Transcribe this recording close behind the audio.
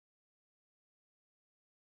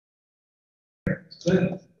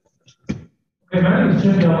Good. Okay, my name is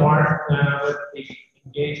Jim Gilmore with the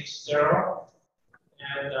Engage Estero,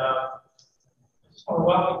 and I just want to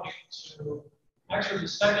welcome you to actually the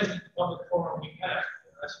second public forum we had.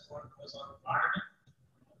 The last one was on environment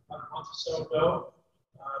about a month or so ago.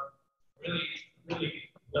 Really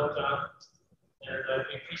well done, and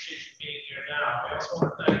we appreciate you being here now. I also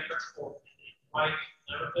want to thank Principal Mike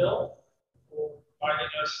Neverville for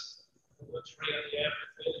providing us with a tree on the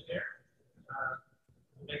amphitheater here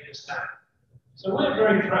to make this happen. So we're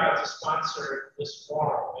very proud to sponsor this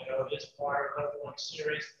forum. You know, this part of one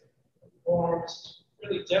series of forums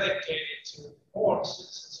really dedicated to inform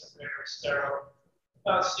citizens of Greater Estero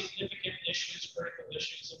about significant issues, critical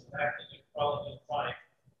issues impacting your quality of life.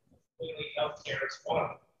 Clearly, healthcare is one of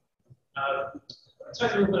them. I'll tell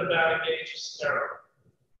you a little bit about Engage Estero.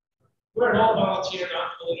 We're an all-volunteer,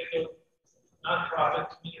 non-political,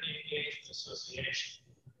 non-profit community engagement association.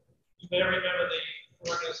 You may remember the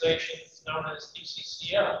organization known as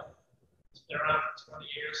ECCL. It's been around for 20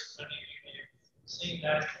 years. Many of you may have seen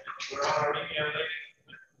that. We're on our email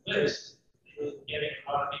list. We're getting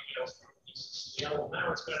a lot of emails from ECCL. Well,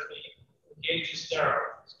 now it's going to be Engage Estero.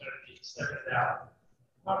 It's going to be extended out.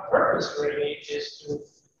 Our purpose for Engage is to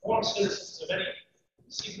inform citizens of any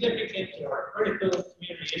significant or critical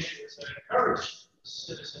community issues and encourage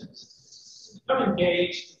citizens to become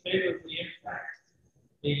engaged to favorably impact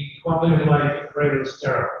the quality of life in Greater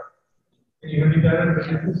Estero. Can you hear me better?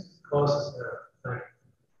 Because closest there.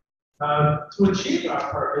 To achieve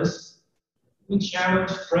our purpose, we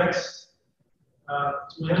challenge threats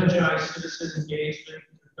to energize citizen engagement,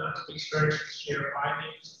 conduct research, and share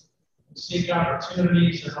findings. We seek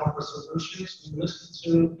opportunities and offer solutions. We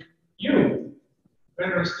listen to you,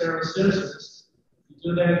 Greater Estero citizens. We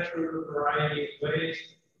do that through a variety of ways,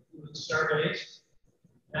 including surveys,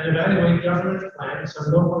 and evaluate government plans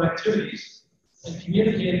and local activities, and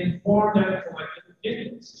communicate informed and collective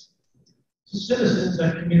opinions to citizens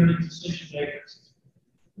and community decision makers.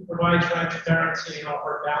 We provide transparency and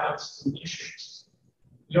offer balance to issues.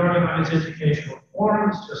 We organize educational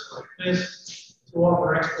forums just like this to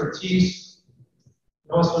offer expertise.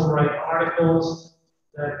 We also write articles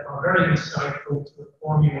that are very insightful to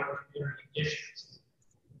inform you on community issues.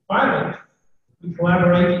 Finally, we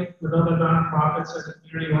collaborate with other nonprofits and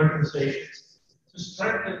community organizations to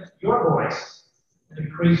strengthen your voice and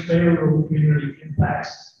increase favorable community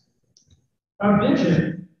impacts. Our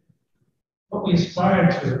vision, what we aspire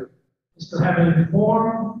to, is to have an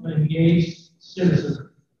informed and engaged citizenry,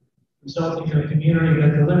 resulting in a community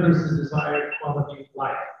that delivers the desired quality of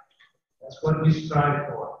life. That's what we strive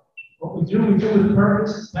for. What we do with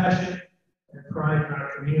purpose, passion, and pride in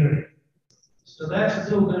our community. So that's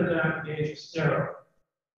a little bit about Engage Estero.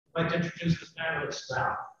 I'd like to introduce the panelists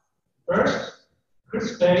now. First,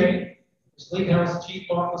 Chris Bay is Lee Health's Chief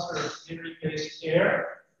Officer of Community-Based Care.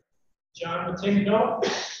 John Matingo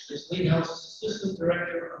is Lee Health's Assistant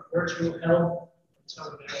Director of Virtual Health and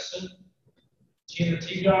Telemedicine. Gina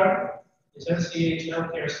Teagard is NCH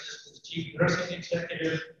Healthcare System's Chief Nursing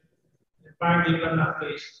Executive. And finally, but not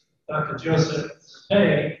least, Dr. Joseph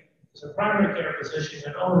Pay is a primary care physician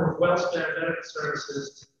and owner of WellSpan Medical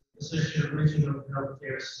Services, physician regional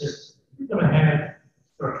healthcare system. Give them a hand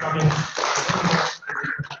for coming.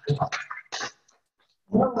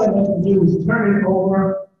 What I'd like to do is turn it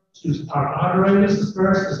over to our moderators. The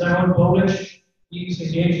first is Alan Bowlich. He's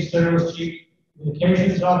Engage Estero's Chief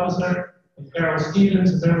Communications Officer, and Carol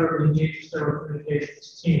Stevens, a member of the Engage Estero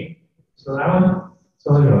Communications team. So Alan, it's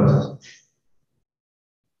all yours.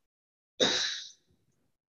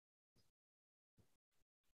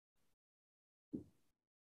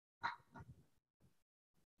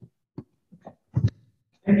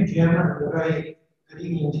 Thank you, Jim, and a very good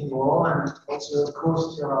evening to you all, and also, of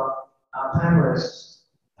course, to our panelists.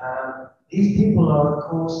 These people are, of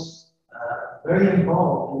course, very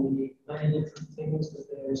involved in the many different things that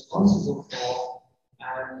they're responsible for,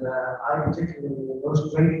 and I particularly am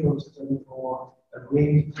most grateful to them for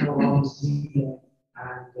agreeing to come along this evening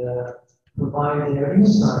and provide their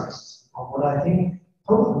insights on what I think,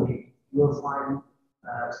 hopefully, you'll find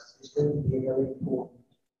is going to be a very important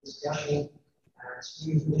discussion and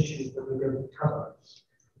series of issues that we're going to cover.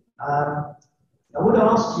 I would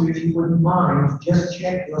ask you, if you wouldn't mind, just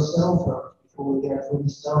check your cell phone before we get fully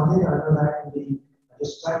started. I know that can be a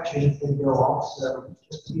distraction if they go off, so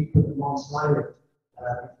just please put them on silent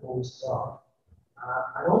before we start.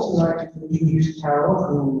 I'd also like to introduce Carol,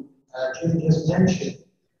 who Jim just mentioned.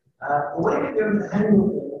 The way we're going to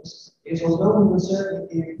handle this is, although we would certainly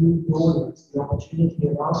give you, the audience, the opportunity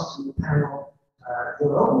of asking the panel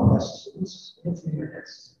your own questions in a few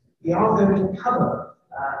minutes, we are going to cover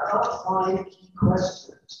about 5 key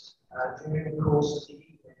questions during the course of the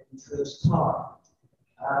evening in the first part.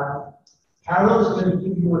 Carol is going to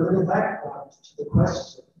give you a little background to the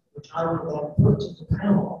question, which I will then put to the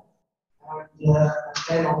panel, and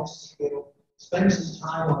then obviously we'll spend some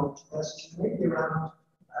time on each question, maybe around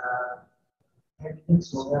 10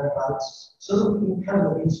 minutes or thereabouts, so that we can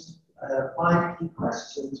cover these 5 key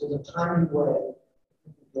questions in a timely way,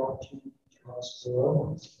 with the opportunity to ask your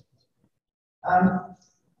own.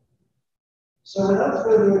 So without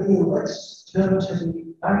further ado, let's turn to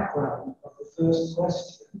the background of the first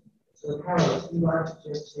question. So Carol, if you'd like to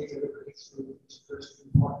just take a look at through these first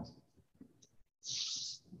 2 points.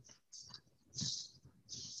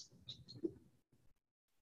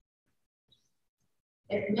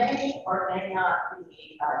 It may or may not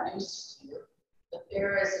be news to you that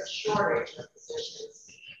there is a shortage of physicians,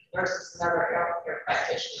 nurses, and other healthcare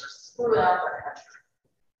practitioners throughout the country.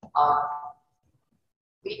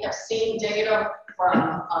 We have seen data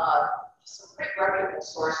from some pretty reputable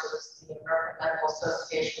sources, the American Medical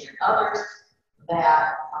Association and others,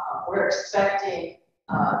 that we're expecting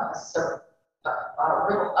a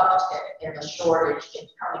real uptick in the shortage in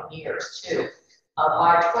coming years too.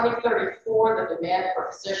 By 2034, the demand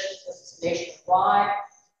for physicians, this is nationwide,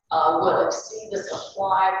 will exceed the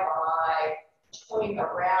supply by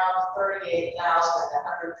around 38,000 to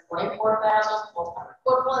 124,000 full-time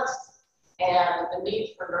equivalents, and the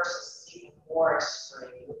need for nurses is even more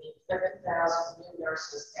extreme. We need 50,000 new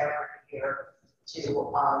nurses every year to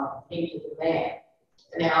meet the demand.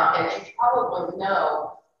 Now, as you probably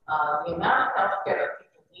know, the amount of healthcare that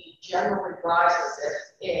people need generally rises as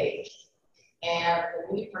we age, and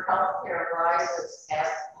the need for healthcare rises as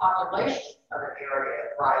the population of an area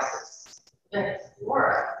rises. Then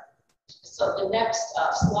Florida. So the next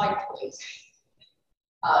slide, please.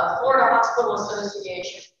 Florida Hospital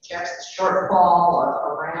Association projects a shortfall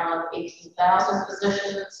of around 18,000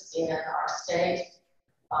 physicians in our state.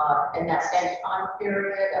 In that same time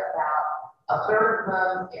period, about 1/3 of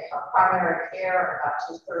them in primary care, about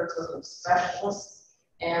 2/3 of them specialists,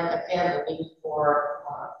 and again, the need for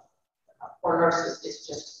nurses is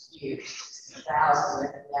just huge, 60,000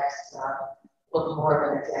 in the next little more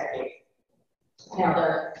than a decade. Now,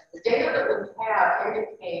 the data that we have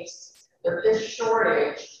indicates that this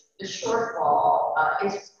shortage, this shortfall,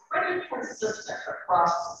 is pretty consistent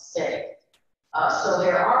across the state. So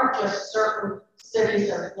there aren't just certain cities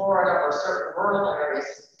in Florida or certain rural areas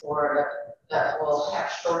in Florida that will have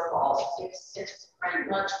shortfalls. It's pretty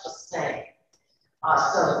much the same.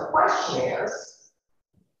 So the question is,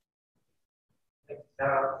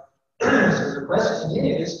 So the question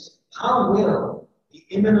is, how will the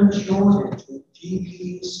imminent shortage of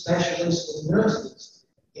GPs, specialists, and nurses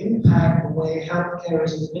impact the way healthcare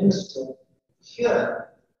is administered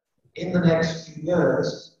here in the next few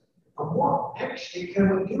years, and what actually can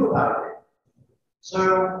we do about it?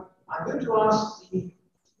 So I'm going to ask the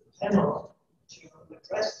panel to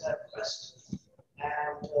address that question, and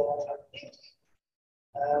I think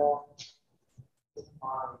with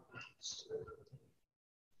my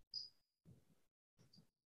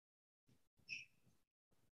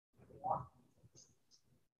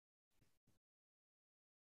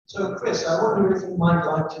So, Chris, I wonder if you might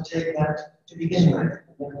like to take that to begin with,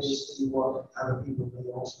 and then we'll see what other people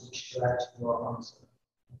may also wish to add to your answer.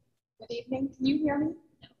 Good evening. Can you hear me?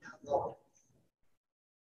 No.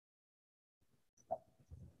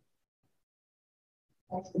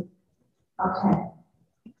 Thank you. Okay.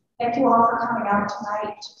 Thank you all for coming out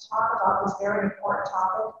tonight to talk about this very important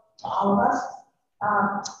topic to all of us.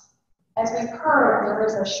 As we've heard, there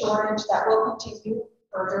is a shortage that will continue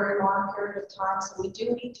for a very long period of time, so we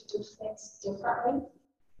do need to do things differently.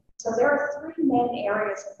 So there are 3 main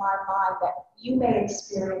areas in my mind that you may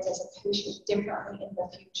experience as a patient differently in the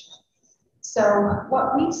future. So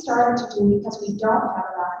what we've started to do, because we don't have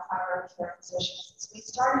enough primary care physicians, is we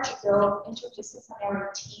started to build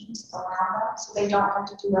interdisciplinary teams around them so they don't have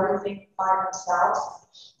to do everything by themselves.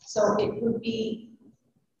 So it would be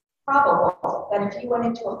probable that if you went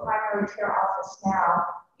into a primary care office now,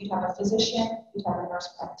 you'd have a physician, you'd have a nurse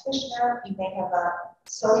practitioner, you may have a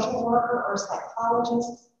social worker or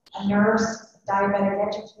psychologist, a nurse, a diabetic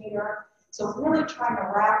educator. So really trying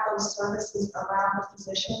to wrap those services around the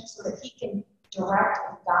physician so that he can direct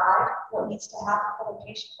and guide what needs to happen for the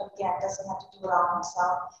patient, but again, doesn't have to do it all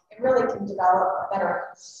himself. It really can develop a better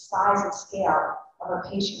size and scale of a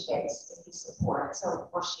patient base if he's supported, so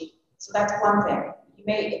or she. So that's one thing. You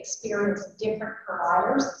may experience different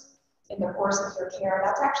providers in the course of your care.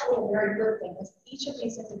 That's actually a very good thing because each of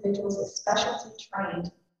these individuals is specialty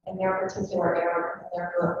trained in their particular area, and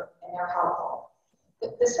they're good and they're helpful.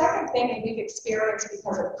 The second thing that we've experienced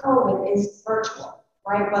because of COVID is virtual,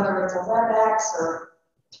 right? Whether it's a WebEx or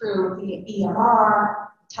through the EMR,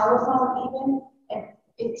 telephone even. And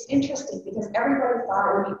it's interesting because everybody thought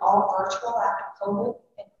it would be all virtual after COVID.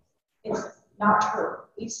 And it's not true.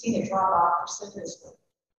 We've seen it drop off precipitously.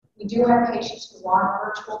 We do have patients who want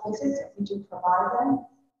virtual visits, and we do provide them,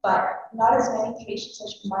 but not as many patients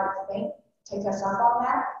as you might think take us up on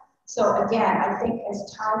that. So again, I think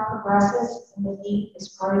as time progresses and the need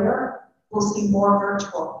is greater, we'll see more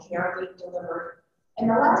virtual care being delivered. And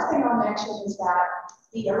the last thing I'll mention is that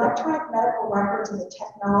the electronic medical records and the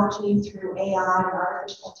technology through AI and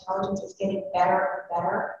artificial intelligence is getting better and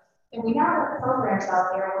better. And we now have programs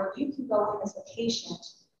out there where you can go in as a patient,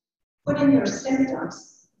 put in your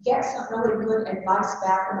symptoms, get some really good advice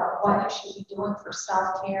back about what you should be doing for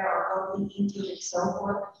self-care or OED and so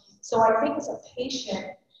forth. So I think as a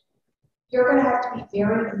patient, you're going to have to be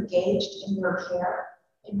very engaged in your care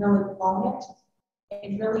and really own it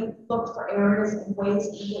and really look for areas and ways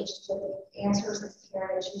in which to get the answers and care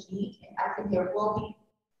that you need. And I think there will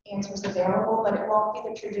be answers available, but it won't be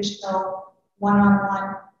the traditional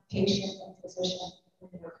one-on-one patient and physician in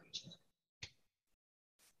the near future.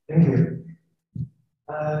 Thank you.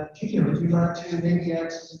 Gigi, would you like to maybe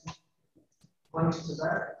add some points to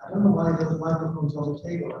that? I don't know why the microphone's on the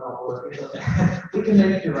table and all working, but we can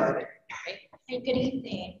make it right. Hey, good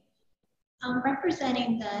evening. I'm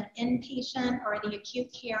representing the inpatient or the acute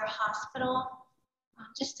care hospital.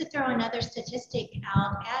 Just to throw another statistic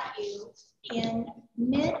out at you, in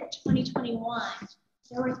mid-2021,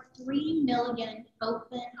 there were 3 million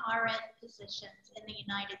open RN positions in the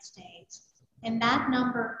United States, and that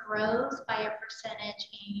number grows by a percentage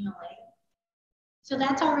annually. So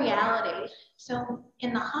that's our reality. So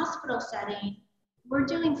in the hospital setting, we're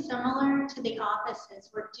doing similar to the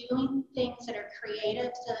offices. We're doing things that are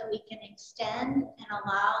creative so that we can extend and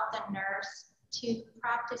allow the nurse to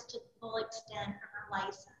practice to the full extent of her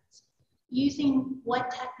license, using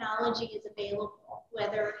what technology is available,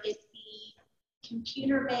 whether it be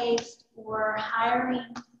computer-based or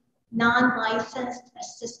hiring non-licensed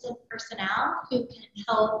assistant personnel who can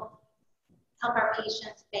help our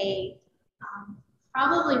patients bathe.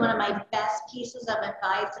 Probably one of my best pieces of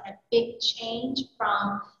advice and a big change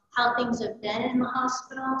from how things have been in the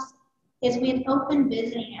hospitals is with open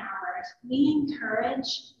visiting hours. We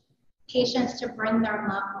encourage patients to bring their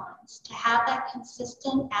loved ones, to have that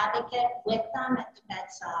consistent advocate with them at the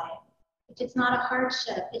bedside. If it's not a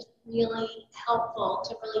hardship, it's really helpful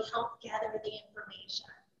to really help gather the information.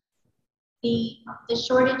 The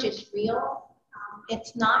shortage is real.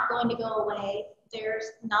 It's not going to go away. There's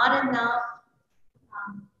not enough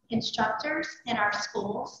instructors in our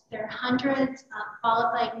schools. There are hundreds of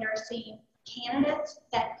qualified nursing candidates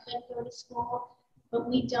that could go to school, but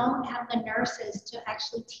we don't have the nurses to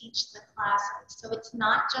actually teach the classes. So it's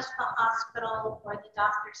not just the hospital or the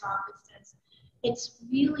doctor's offices. It's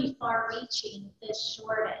really far-reaching, this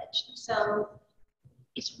shortage. So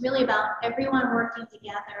it's really about everyone working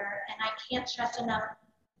together, and I can't stress enough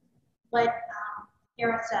what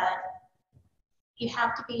Kara said. You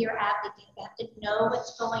have to be your advocate. You have to know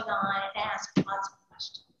what's going on and ask lots of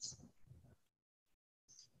questions.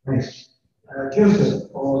 Thanks. Joseph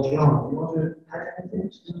or John, you want to add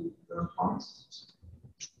anything to those points?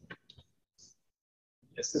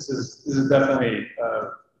 Yes, this is definitely,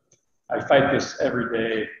 I fight this every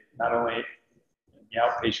day, not only in the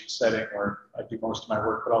outpatient setting where I do most of my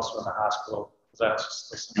work, but also in the hospital, because I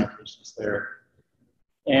also listen to my patients there.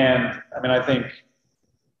 And I mean, I think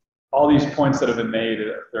all these points that have been made,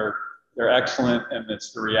 they're excellent, and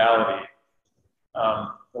it's the reality.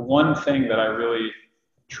 The one thing that I really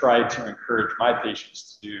try to encourage my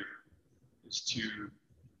patients to do is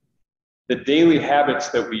the daily habits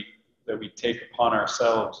that we take upon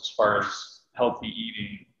ourselves as far as healthy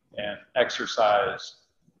eating and exercise.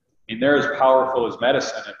 I mean, they're as powerful as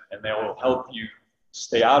medicine, and they will help you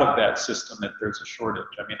stay out of that system if there's a shortage.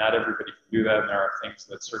 I mean, not everybody can do that, and there are things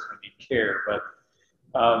that certainly need care, but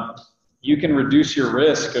you can reduce your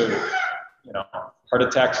risk of, heart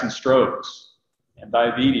attacks and strokes and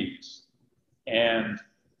diabetes and,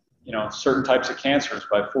 certain types of cancers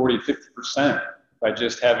by 40 to 50% by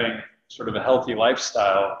just having sort of a healthy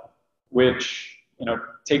lifestyle, which,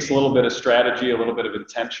 takes a little bit of strategy, a little bit of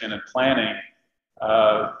intention and planning,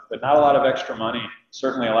 but not a lot of extra money.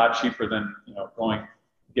 Certainly a lot cheaper than,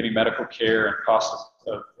 getting medical care and cost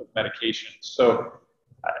of medication. So,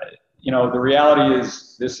 the reality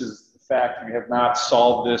is this is the fact. We have not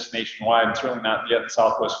solved this nationwide, and certainly not yet in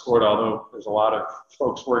Southwest Florida, although there's a lot of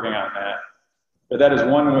folks working on that. But that is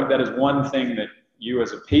one thing that you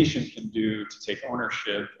as a patient can do to take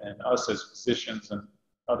ownership, and us as physicians and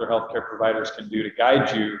other healthcare providers can do to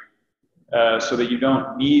guide you, so that you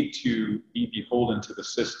don't need to be beholden to the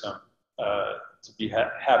system to be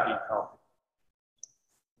happy and healthy.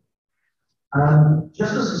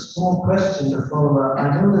 Just as a small question to follow up,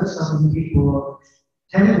 I know that some people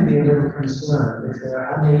tend to be a little concerned if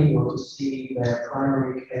they're unable to see their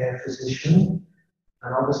primary care physician,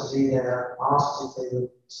 and obviously they're asked if they would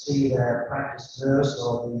see their practice nurse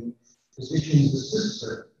or the physician's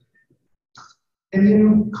assistant. Can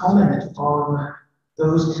you comment on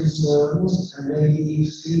those concerns and maybe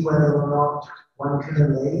see whether or not one can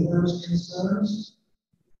allay those concerns?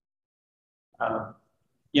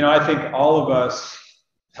 You know, I think all of us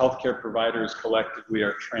healthcare providers collectively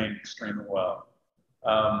are trained extremely well.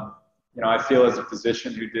 You know, I feel as a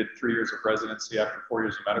physician who did 3 years of residency after 4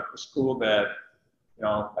 years of medical school that, you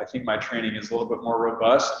know, I think my training is a little bit more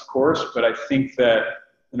robust, of course, but I think that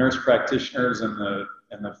the nurse practitioners and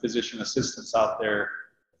the physician assistants out there,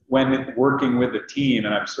 when working with the team,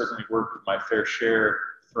 and I've certainly worked with my fair share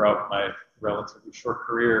throughout my relatively short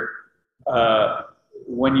career,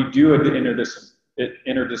 when you do an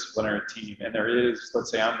interdisciplinary team, and there is,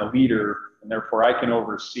 let's say I'm the leader, and therefore I can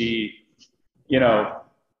oversee, you know,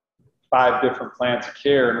 5 different plans of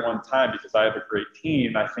care in one time because I have a great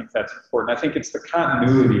team, I think that's important. I think it's the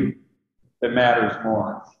continuity that matters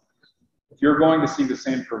more. If you're going to see the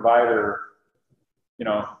same provider, you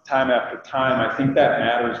know, time after time, I think that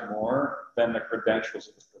matters more than the credentials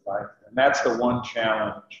of the provider. And that's the one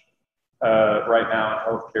challenge right now in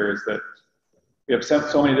healthcare, is that we have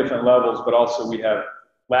so many different levels, but also we have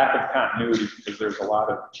lack of continuity because there's a lot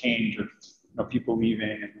of change of, you know, people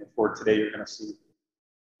leaving, and before today you're going to see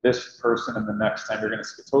this person, and the next time you're going to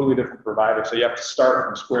see a totally different provider. So you have to start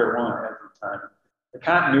from square one every time. The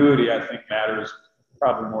continuity, I think, matters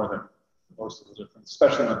probably more than most of the difference,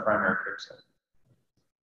 especially in the primary care setting.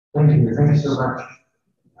 Thank you so much.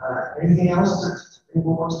 Anything else that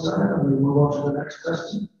people want to add, and we move on to the next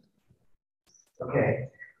question? Okay.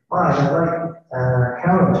 All right, I'd like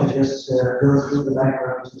Carol to just go through the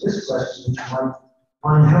background to this question, which you might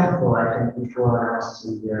find helpful, I think, before I ask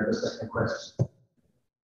the second question.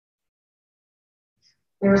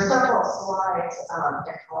 There are several slides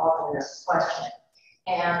involved in this question,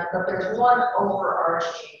 but there's one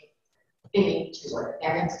overarching theme to it,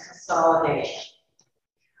 and it's consolidation.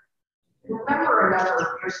 Remember a number of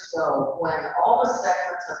years ago when all the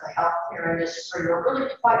segments of the healthcare industry were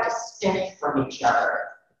really quite distinct from each other.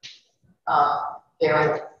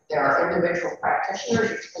 There are individual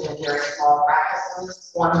practitioners, usually in very small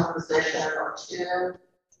practices, one physician or two.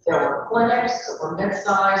 There were clinics that were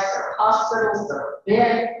mid-sized, there were hospitals that were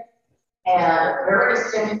big, and very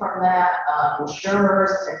distinct from that,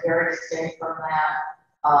 insurers, and very distinct from that,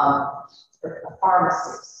 the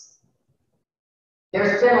pharmacies.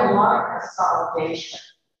 There's been a lot of consolidation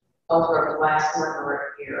over the last number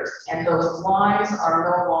of years, and those lines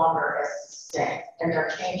are no longer as distinct, and they're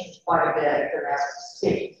changing quite a bit even as we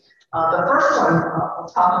speak. The first one we'll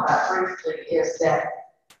talk about briefly is that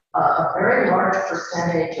a very large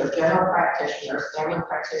percentage of general practitioners, family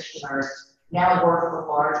practitioners, now work for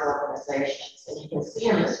large organizations. And you can see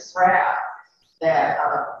in this graph that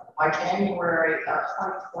by January of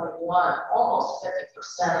 2021, almost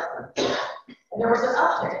 50% of them. And there was an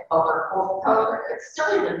uptick over COVID. It's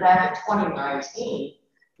still even back in 2019,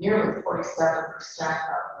 nearly 47%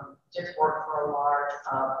 of them did work for a large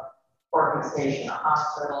organization, a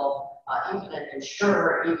hospital, even an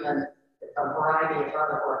insurer, even a variety of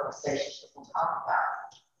other organizations that we'll talk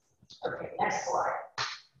about. Okay, next slide.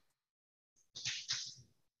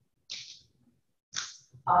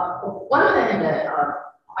 One thing that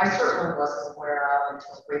I certainly wasn't aware of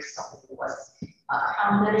until recently was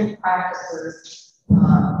how many practices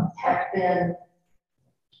have been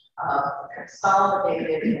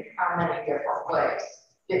consolidated in how many different ways.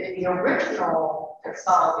 The original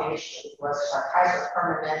consolidation was Kaiser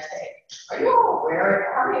Permanente. Are you all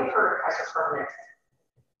aware? How many have heard of Kaiser Permanente?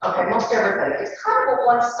 Okay, most everybody. It's kind of a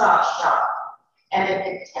one-stop shop, and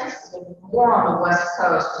it tends to be more on the West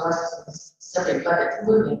Coast, less of the Pacific, but it's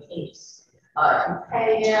moving east. You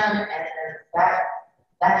pay in, and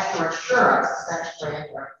that's your insurance, essentially, and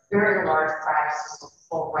your very large practices with a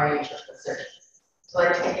full range of physicians. So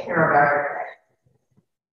they take care of everything.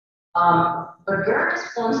 But various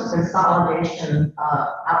forms of consolidation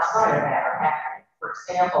outside of that are happening. For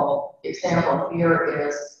example, the example here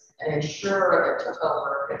is an insurer that took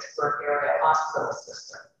over a Pittsburgh area hospital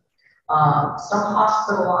system. Some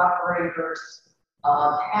hospital operators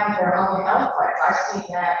have their own health plans. I've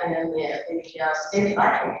seen that in the state that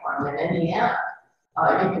I came from, in Indiana.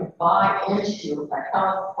 You can buy into a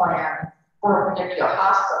health plan for a particular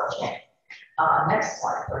hospital chain. Next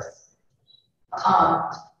slide, please.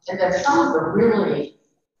 And then some of the really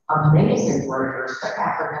amazing mergers that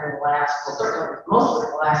happened in the last, well, certainly most of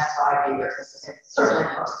the last 5 years, certainly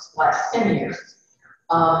most of the last 10 years.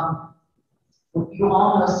 You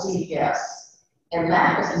all know CVS, and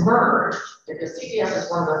that has merged because CVS is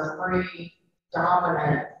one of the 3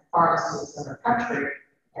 dominant pharmacies in the country,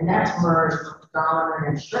 and that's merged with the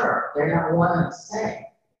dominant insurer. They're not one and the same.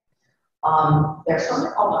 There's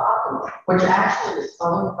something called Optima, which actually is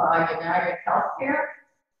owned by United Healthcare.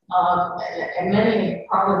 And many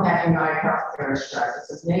probably have United Healthcare insurance.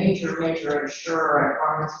 It's a major insurer and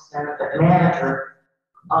pharmacy benefit manager.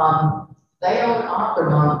 They own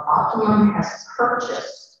Optimum. Optimum has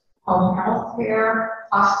purchased home health care,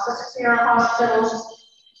 hospice care hospitals.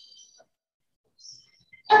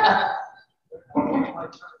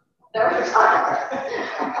 There was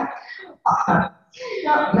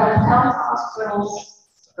mental health hospitals,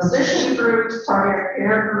 physician groups, cardiac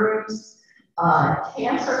care groups,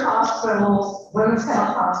 cancer hospitals, women's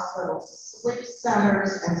health hospitals, sleep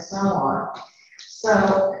centers, and so on.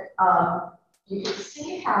 So you can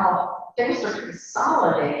see how things are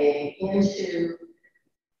consolidating into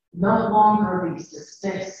no longer these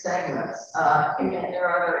distinct segments. There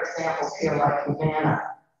are other examples here like Humana.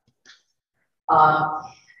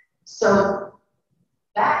 So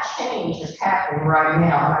that change is happening right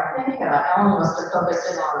now, and I think Ellen must have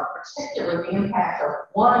focused in on particularly the impact of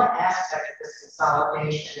one aspect of this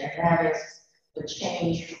consolidation, and that is the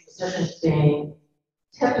change from physicians being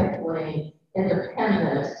typically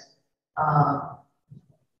independent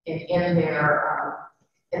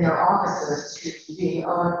in their offices to being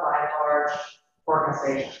owned by large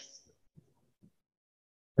organizations.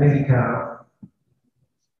 Thank you, Carol.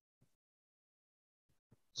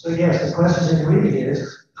 So yes, the question really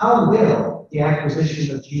is, how will the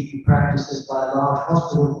acquisition of GP practices by large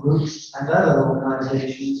hospital groups and other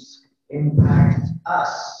organizations impact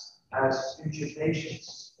us as future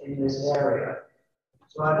patients in this area?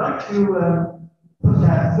 So I'd like to put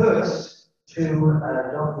that first to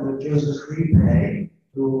Dr. Joseph Repay,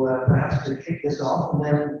 who perhaps could kick this off, and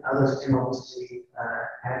then others can obviously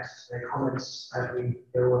add their comments as we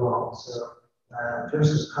go along. So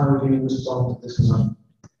Joseph, how do you respond to this one?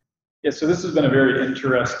 Yeah, so this has been a very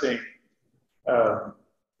interesting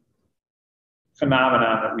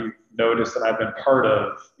phenomenon that we've noticed that I've been part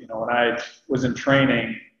of. You know, when I was in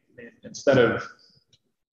training, instead of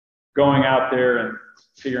going out there and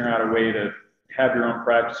figuring out a way to have your own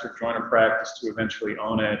practice or join a practice to eventually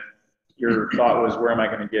own it, your thought was, where am I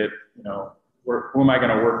going to get, you know, who am I going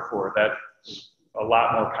to work for? That is a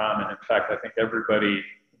lot more common. In fact, I think everybody,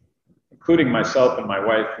 including myself and my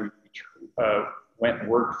wife, who went and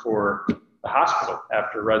worked for the hospital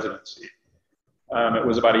after residency. It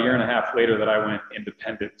was about 1.5 years later that I went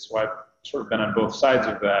independent, so I've sort of been on both sides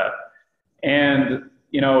of that. And,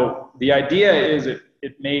 you know, the idea is it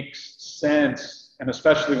makes sense, and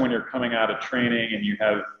especially when you're coming out of training and you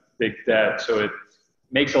have big debt, so it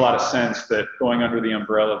makes a lot of sense that going under the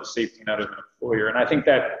umbrella of the safety net of an employer, and I think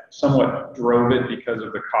that somewhat drove it because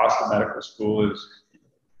of the cost of medical school. Is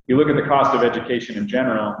you look at the cost of education in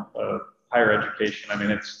general, higher education, I mean,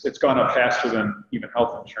 it's gone up faster than even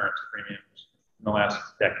health insurance premiums in the last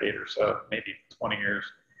decade or so, maybe 20 years.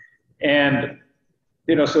 And,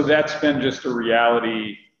 you know, so that's been just a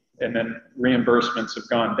reality. And then reimbursements have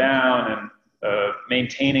gone down, and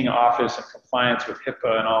maintaining office and compliance with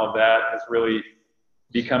HIPAA and all of that has really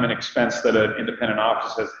become an expense that an independent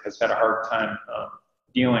office has had a hard time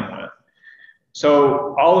dealing with.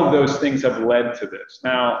 So all of those things have led to this.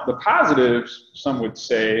 Now, the positives, some would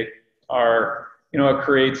say, are, you know, it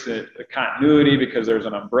creates a continuity because there's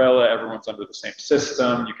an umbrella, everyone's under the same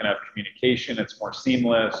system, you can have communication, it's more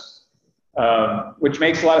seamless, which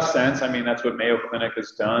makes a lot of sense. I mean, that's what Mayo Clinic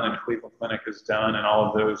has done and Cleveland Clinic has done, and all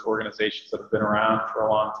of those organizations that have been around for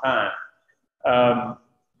a long time.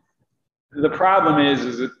 The problem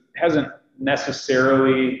is it hasn't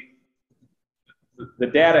necessarily, the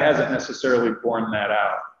data hasn't necessarily borne that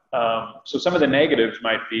out. So some of the negatives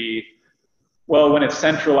might be, well, when it's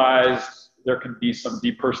centralized, there can be some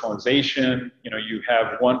depersonalization. You know, you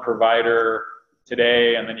have one provider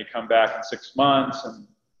today, and then you come back in 6 months, and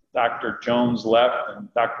Dr. Jones left, and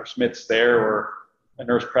Dr. Smith's there, or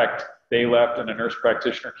they left, and a nurse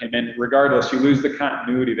practitioner came in. Regardless, you lose the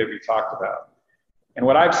continuity that we talked about. And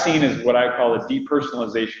what I've seen is what I call a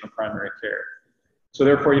depersonalization of primary care. So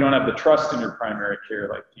therefore, you don't have the trust in your primary care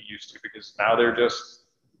like you used to, because now they're just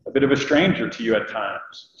a bit of a stranger to you at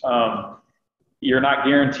times. you're not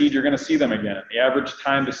guaranteed you're going to see them again. The average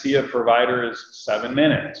time to see a provider is 7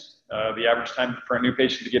 minutes. The average time for a new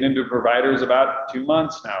patient to get into a provider is about 2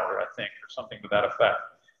 months now, or I think, or something to that effect.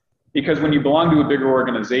 Because when you belong to a bigger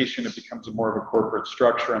organization, it becomes more of a corporate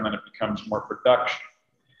structure, and then it becomes more production.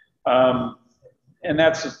 And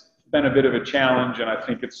that's been a bit of a challenge, and I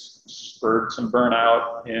think it's spurred some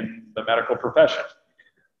burnout in the medical profession.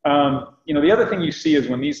 You know, the other thing you see is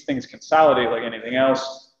when these things consolidate like anything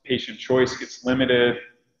else, patient choice gets limited,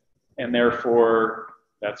 and therefore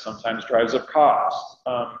that sometimes drives up costs.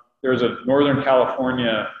 There's a Northern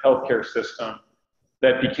California healthcare system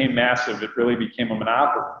that became massive. It really became a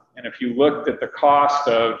monopoly. And if you looked at the cost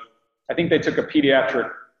of, I think they took a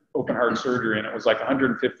pediatric open heart surgery and it was like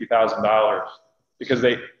 $150,000 because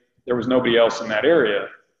there was nobody else in that area.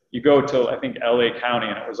 You go to, I think, LA County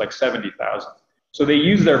and it was like 70,000. So they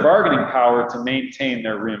use their bargaining power to maintain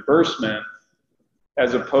their reimbursement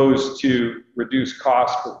as opposed to reduce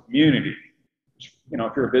costs for the community. You know,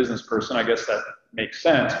 if you're a business person, I guess that makes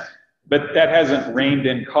sense. But that hasn't reined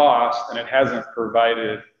in cost and it hasn't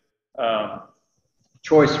provided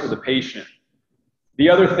choice for the patient. The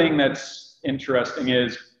other thing that's interesting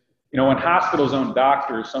is, you know, when hospitals own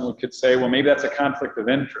doctors, someone could say, well, maybe that's a conflict of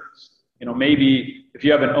interest. You know, maybe if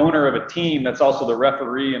you have an owner of a team that's also the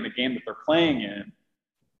referee in the game that they're playing in,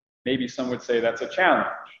 maybe some would say that's a challenge,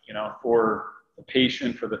 you know, for the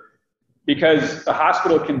patient, because the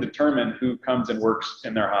hospital can determine who comes and works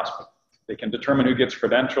in their hospital. They can determine who gets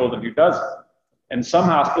credentialed and who doesn't. And some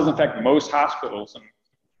hospitals, in fact, most hospitals,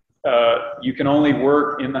 you can only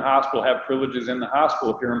work in the hospital, have privileges in the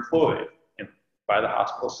hospital if you're employed by the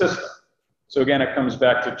hospital system. So again, it comes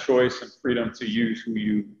back to choice and freedom to use who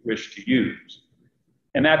you wish to use.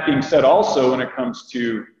 And that being said, also when it comes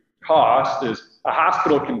to cost, is a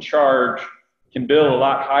hospital can bill a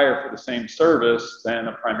lot higher for the same service than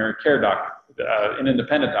a primary care doctor, an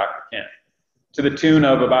independent doctor can, to the tune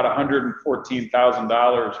of about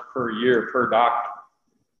 $114,000 per year per doctor.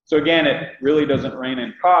 So again, it really doesn't rein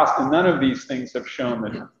in cost, and none of these things have shown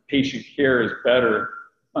that patient care is better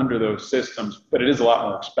under those systems, but it is a lot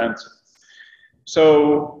more expensive.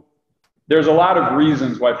 So there's a lot of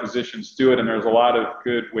reasons why physicians do it, and there's a lot of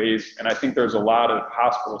good ways, and I think there's a lot of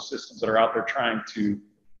hospital systems that are out there trying to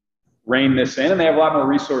rein this in, and they have a lot more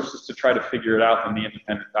resources to try to figure it out than the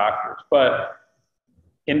independent doctors. But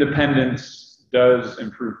independence does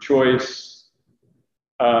improve choice.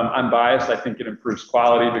 I'm biased. I think it improves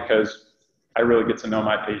quality because I really get to know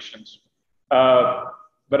my patients.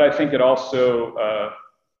 But I think it also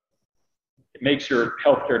it makes your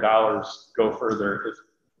healthcare dollars go further if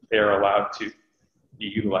they are allowed to be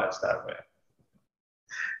utilized that way.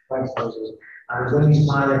 Thanks, Moses. I was only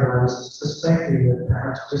smiling when I was suspecting that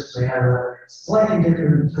perhaps just may have a slightly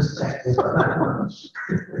different perspective on that one.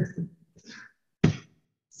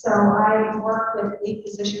 So I work with the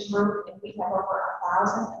physician group, and we have over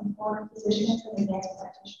 1,000 employed physicians and advanced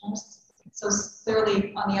practitioners. So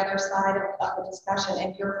clearly on the other side of the discussion,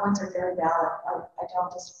 and your points are very valid. I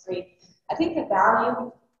don't disagree. I think the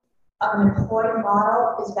value of an employed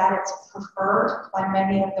model is that it's preferred by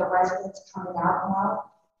many of the residents coming out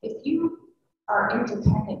now. If you are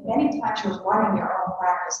independent, many times you're running your own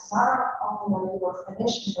practice. Not only are you a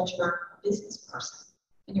clinician, but you're a business person,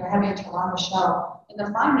 and you're having to run the show. And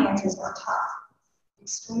the finances are tough,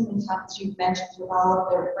 extremely tough, as you've mentioned, with all of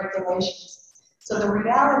the regulations. So the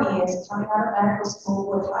reality is, coming out of medical school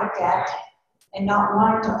with high debt and not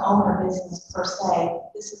wanting to own a business per se,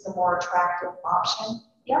 this is the more attractive option.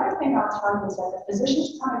 The other thing I'll tell you is that the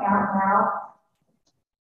physicians coming out now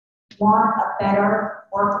want a better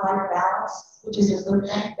work-life balance, which is a good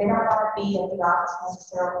thing. They don't want to be at the office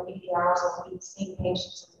necessarily 80 hours a week, seeing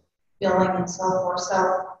patients, and billing, and so forth.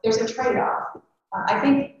 So there's a trade-off. I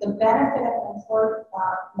think the benefit of an employed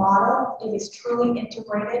model, if it's truly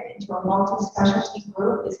integrated into a multi-specialty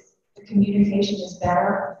group, is the communication is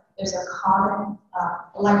better. There's a common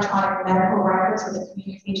electronic medical record, so the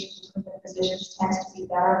communication between the physicians tends to be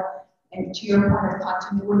better. And to your point of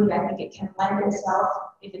continuity, I think it can lend itself,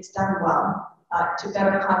 if it's done well, to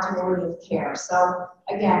better continuity of care. So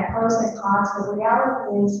again, pros and cons. The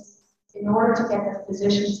reality is, in order to get the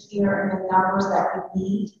physicians here in the numbers that we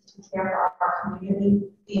need to care for our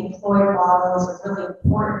community, the employer model is a really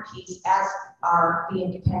important piece, as are the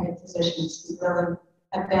independent physicians who really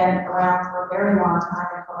have been around for a very long time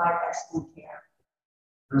and provide excellent care.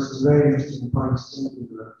 This is very interesting points. Thank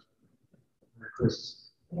you, Chris.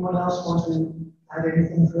 Anyone else want to add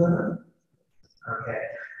anything further? Okay.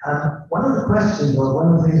 One of the questions, or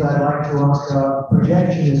one of the things I'd like to ask our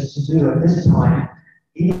projectionists to do at this point,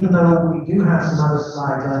 even though we do have some other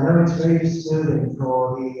slides, I know it's very disturbing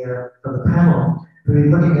for the panel who are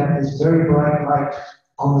looking at this very bright light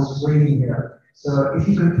on the screen here. So if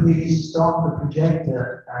you could please stop the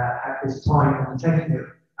projector at this point, and thank you.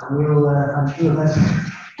 And we'll, I'm sure that's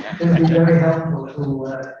going to be very helpful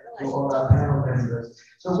to all our panel members.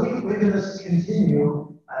 So we're going to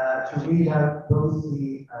continue to read out both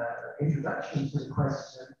the introduction to the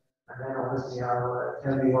question, and then obviously I'll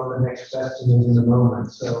tell you what the next question is in a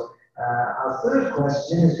moment. So our third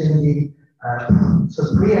question is going to be,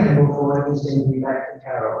 so preamble for it is going to be back to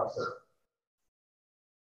Carol. So.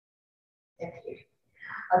 Thank you.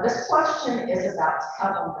 This question is about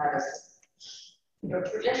telemedicine. You know,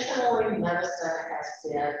 traditionally, medicine has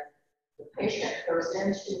been the patient goes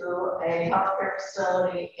into a healthcare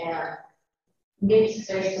facility and meets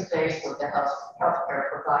face-to-face with the healthcare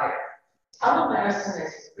provider. Telemedicine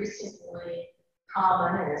is increasingly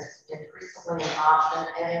common, it is increasingly an option,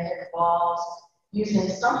 and it involves using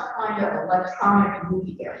some kind of electronic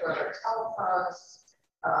media, whether telephones,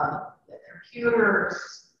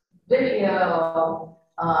 computers, video,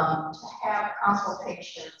 to have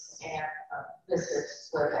consultations and visits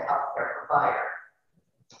with a healthcare provider.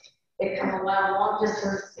 It can allow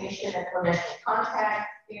long-distance patient and clinician contact,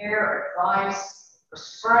 care, advice,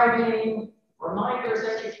 prescribing, reminders,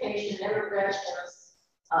 education, interventions,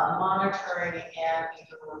 monitoring, and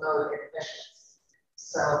even remote admissions.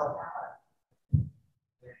 So,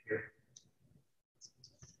 Thank you.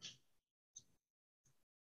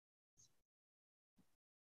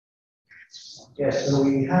 Yes, so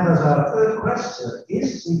we have as our third question,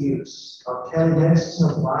 is the use of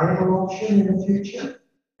telemedicine a viable option in the future?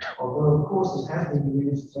 Although, of course, it has been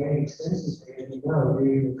used very extensively, as you know,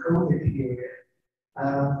 during the COVID period.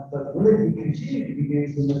 But will it continue to be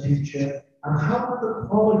used in the future? And how will the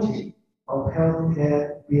quality of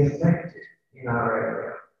healthcare be affected in our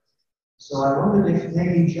area? So I wondered if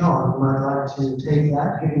maybe John might like to take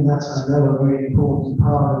that, given that's, I know, a very important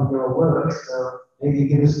part of your work. So maybe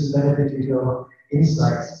give us the benefit of your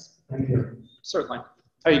insights. Thank you. Certainly.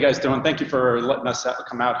 How are you guys doing? Thank you for letting us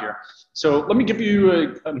come out here. So let me give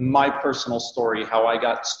you my personal story, how I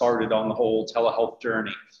got started on the whole telehealth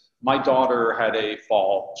journey. My daughter had a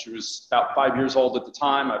fall. She was about 5 years old at the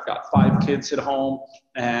time. I've got 5 kids at home,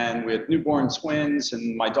 and we had newborn twins,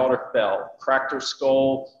 and my daughter fell, cracked her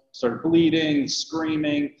skull, started bleeding,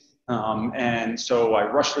 screaming, and so I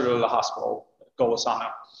rushed her to the hospital,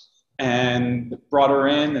 Golisano, and brought her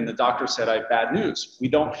in, and the doctor said, I have bad news. We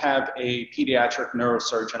don't have a pediatric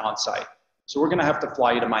neurosurgeon on site, so we're gonna have to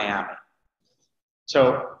fly you to Miami.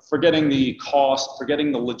 So forgetting the cost,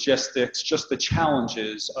 forgetting the logistics, just the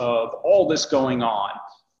challenges of all this going on,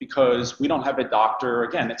 because we don't have a doctor.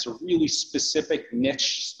 Again, it's a really specific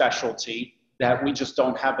niche specialty that we just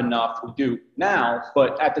don't have enough. We do now,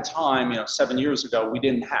 but at the time, 7 years ago, we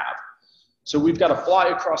didn't have. So we've got to fly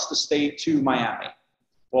across the state to Miami.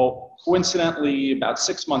 Well, coincidentally, about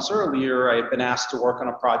 6 months earlier, I had been asked to work on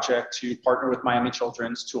a project to partner with Miami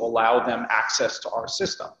Children's to allow them access to our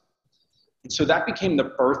system. And so that became the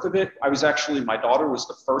birth of it. My daughter was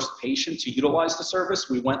the first patient to utilize the service.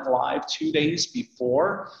 We went live 2 days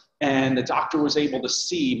before, and the doctor was able to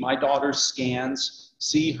see my daughter's scans,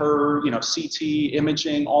 see her, CT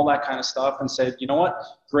imaging, all that kind of stuff, and said, you know what,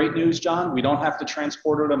 great news, John, we don't have to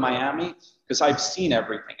transport her to Miami, because I've seen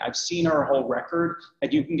everything. I've seen her whole record,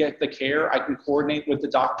 and you can get the care. I can coordinate with the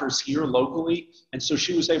doctors here locally. And so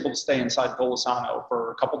she was able to stay inside Golisano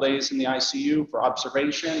for a couple days in the ICU for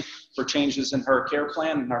observation, for changes in her care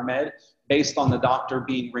plan and her med, based on the doctor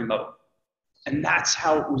being remote. And that's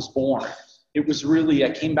how it was born. It was really, I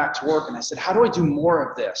came back to work and I said, how do I do more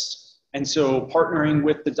of this? And so partnering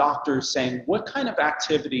with the doctors saying, what kind of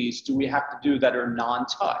activities do we have to do that are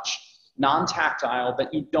non-touch? Non-tactile,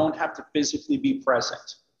 that you don't have to physically be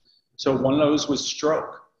present. So one of those was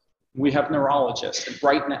stroke. We have neurologists, and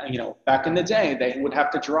right now, back in the day, they would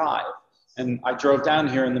have to drive. And I drove down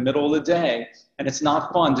here in the middle of the day, and it's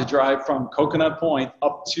not fun to drive from Coconut Point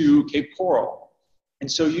up to Cape Coral.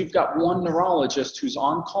 And so you've got one neurologist who's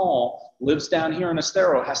on call, lives down here in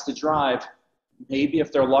Estero, has to drive, maybe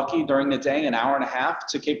if they're lucky during the day, an hour and a half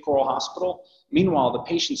to Cape Coral Hospital. Meanwhile, the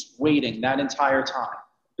patient's waiting that entire time.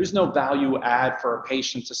 There's no value add for a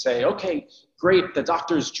patient to say, okay, great, the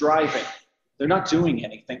doctor's driving. They're not doing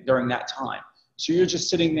anything during that time. So you're just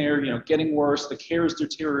sitting there, getting worse, the care is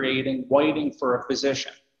deteriorating, waiting for a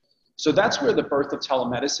physician. So that's where the birth of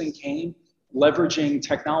telemedicine came, leveraging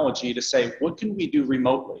technology to say, what can we do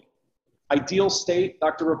remotely? Ideal state,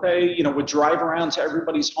 Dr. Rappe, would drive around to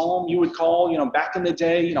everybody's home. You would call, back in the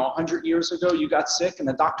day, 100 years ago, you got sick and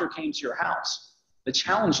the doctor came to your house. The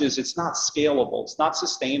challenge is it's not scalable. It's not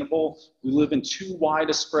sustainable. We live in too wide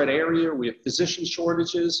a spread area. We have physician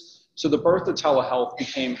shortages. So the birth of telehealth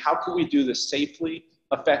became, how can we do this safely,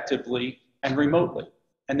 effectively, and remotely?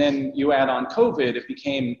 And then you add on COVID, it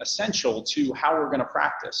became essential to how we're going to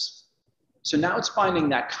practice. So now it's finding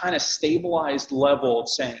that kind of stabilized level of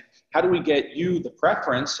saying, how do we get you the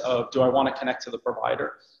preference of, do I want to connect to the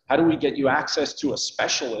provider? How do we get you access to a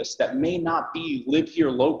specialist that may not live here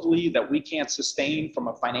locally, that we can't sustain from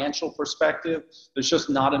a financial perspective? There's just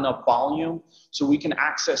not enough volume. So we can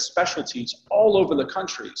access specialties all over the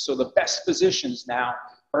country. So the best physicians now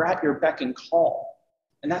are at your beck and call.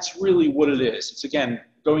 And that's really what it is. It's, again,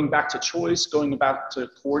 going back to choice, going back to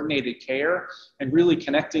coordinated care, and really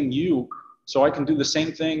connecting you. So I can do the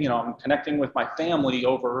same thing, you know, I'm connecting with my family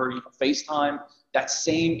over FaceTime, that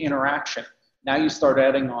same interaction. Now you start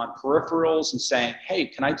adding on peripherals and saying, hey,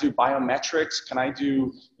 can I do biometrics? Can I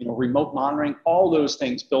do, you know, remote monitoring? All those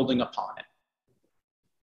things building upon it.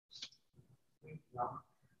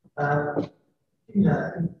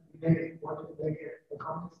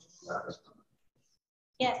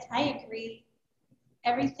 Yes, I agree.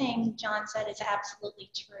 Everything John said is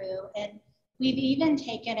absolutely true. And we've even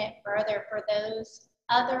taken it further for those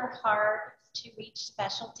other hard to reach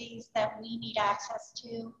specialties that we need access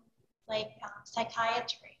to, like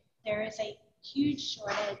psychiatry. There is a huge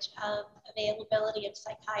shortage of availability of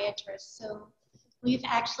psychiatrists. So we've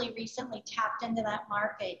actually recently tapped into that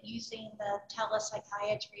market using the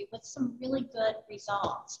telepsychiatry with some really good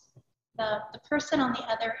results. The person on the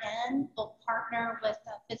other end will partner with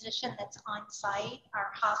a physician that's on site,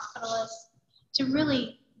 our hospitalist, to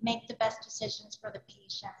really make the best decisions for the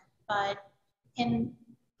patient. But in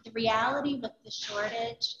the reality with the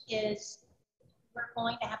shortage is we're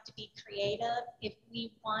going to have to be creative if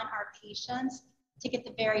we want our patients to get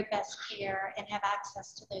the very best care and have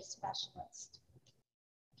access to those specialists.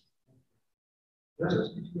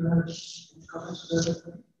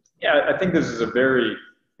 Yeah, I think this is a very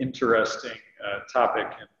interesting topic,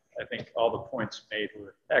 and I think all the points made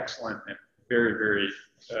were excellent and very, very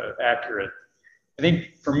accurate. I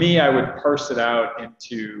think for me, I would parse it out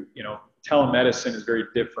into, you know, telemedicine is very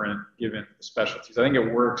different given the specialties. I think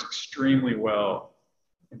it works extremely well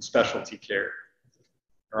in specialty care,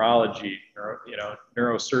 neurology,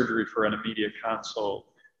 neurosurgery for an immediate consult,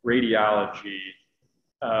 radiology,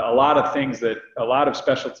 a lot of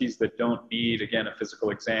specialties that don't need, again, a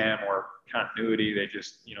physical exam or continuity. They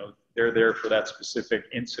just, you know, they're there for that specific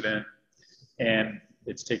incident and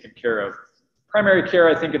it's taken care of. Primary care,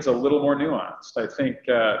 I think it's a little more nuanced. I think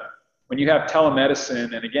when you have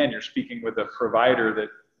telemedicine, and again, you're speaking with a provider that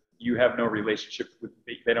you have no relationship with,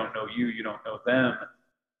 they don't know you, you don't know them.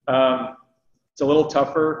 It's a little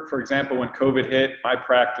tougher. For example, when COVID hit, my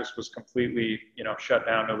practice was completely, you know, shut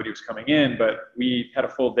down. Nobody was coming in, but we had a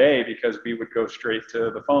full day because we would go straight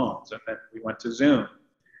to the phones, and then we went to Zoom.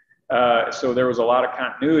 So there was a lot of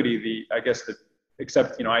continuity.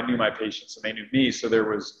 Except, you know, I knew my patients and they knew me, so there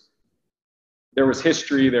was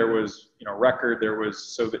history, there was, you know, record,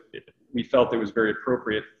 so that we felt it was very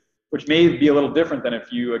appropriate, which may be a little different than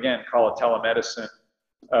if you, again, call a telemedicine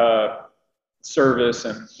service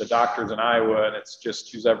and the doctor's in Iowa and it's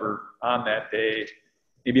just who's ever on that day.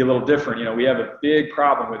 Maybe a little different. You know, we have a big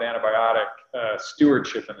problem with antibiotic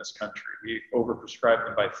stewardship in this country. We overprescribe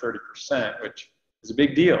them by 30%, which is a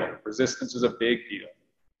big deal. Resistance is a big deal.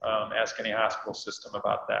 Ask any hospital system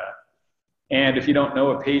about that. And if you don't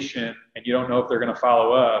know a patient and you don't know if they're going to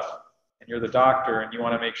follow up, and you're the doctor and you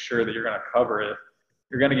want to make sure that you're going to cover it,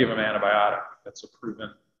 you're going to give them antibiotic. That's a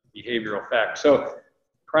proven behavioral fact. So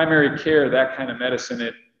primary care, that kind of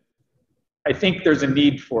medicine, I think there's a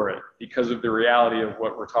need for it because of the reality of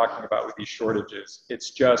what we're talking about with these shortages.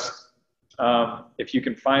 It's just, if you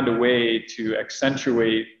can find a way to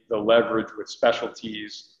accentuate the leverage with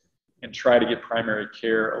specialties and try to get primary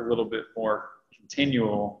care a little bit more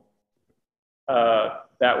continual,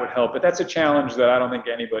 that would help. But that's a challenge that I don't think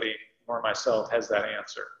anybody, nor myself, has that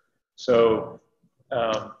answer. So,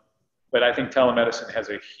 but I think telemedicine has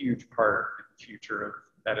a huge part in the future of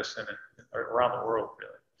medicine and around the world,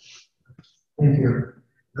 really. Thank you.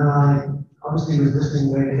 I obviously was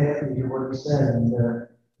listening very carefully to what you said, and you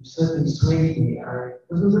certainly swayed me. I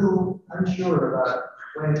was a little unsure about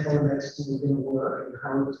when telemedicine was going to work and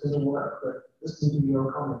how it was going to work, but listening to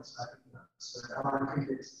your comments, I think that's I'm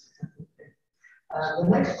convinced. The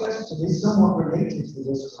next question is somewhat related to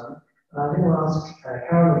this one. I'm going to ask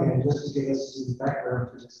Carol again just to give us some background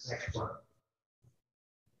to this next one.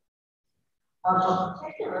 A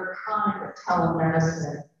particular kind of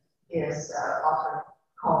telemedicine is often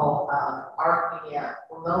called RPM,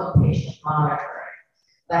 remote patient monitoring.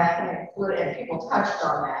 that can include, and people touched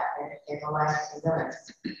on that in the last few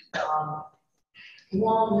minutes. You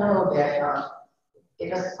all know that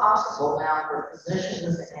it is possible now for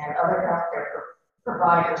physicians and other healthcare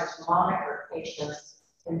providers to monitor patients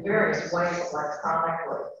in various ways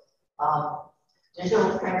electronically.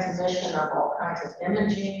 Digital transmission of all kinds of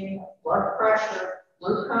imaging, blood pressure,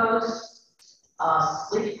 glucose,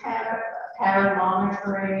 sleep pattern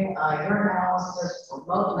monitoring, urinalysis,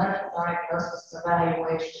 remote medical diagnosis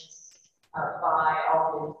evaluations by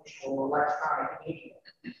all the usual electronic media.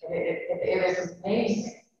 It is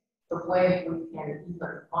amazing the way we can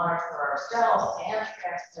even monitor ourselves and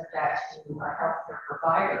transmit that to our healthcare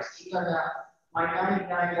providers. Even my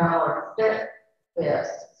 $99 Fitbit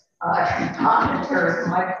monitors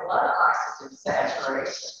my blood oxygen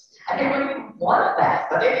saturation. I didn't even want that,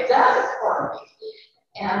 but it does it for me.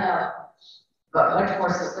 And but much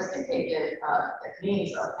more sophisticated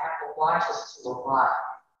techniques of Apple Watches to a lot.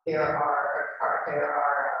 There are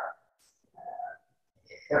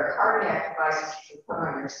cardiac devices you can put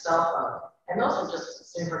on your cell phone, and those are just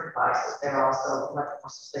consumer devices. They're also much more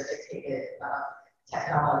sophisticated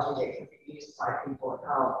technology that can be used by people at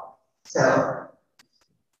home. So,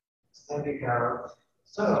 thank you, Carol.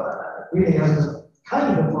 So, really, as a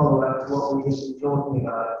kind of a follow-up to what we just been talking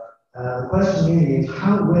about, the question really is,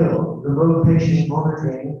 how will remote patient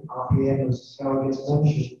monitoring, RPM, as Carol just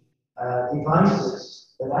mentioned,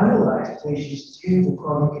 devices that analyze patients due to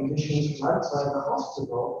chronic conditions from outside the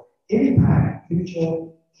hospital impact future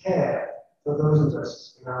care for those of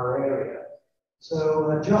us in our area?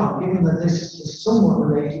 So, John, given that this is somewhat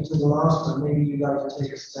related to the last one, maybe you'd like to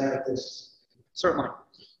take a stab at this. Certainly.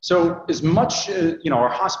 So as much, our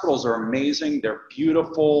hospitals are amazing, they're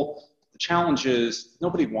beautiful. The challenge is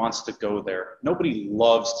nobody wants to go there. Nobody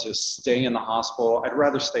loves to stay in the hospital. I'd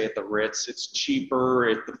rather stay at the Ritz. It's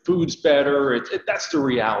cheaper, the food's better, that's the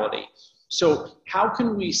reality. So how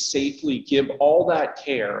can we safely give all that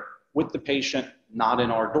care with the patient not in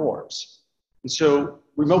our doors? And so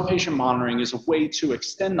remote patient monitoring is a way to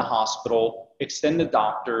extend the hospital, extend the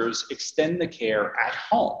doctors, extend the care at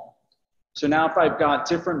home. So now if I've got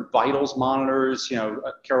different vitals monitors,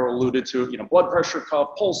 Carol alluded to, blood pressure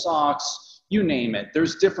cuff, pulse ox, you name it.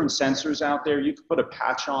 There's different sensors out there. You can put a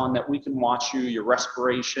patch on that we can watch your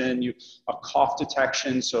respiration, a cough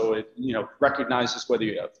detection, so it recognizes whether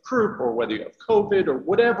you have croup or whether you have COVID or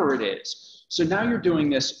whatever it is. So now you're doing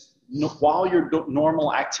this while you're doing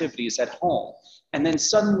normal activities at home, and then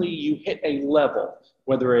suddenly you hit a level,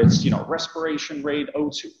 whether it's respiration rate,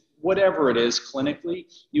 O2, whatever it is clinically,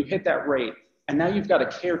 you hit that rate, and now you've got a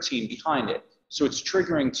care team behind it. So it's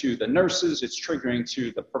triggering to the nurses, it's triggering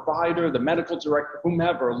to the provider, the medical director,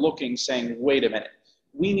 whomever looking, saying, wait a minute,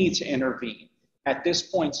 we need to intervene. At this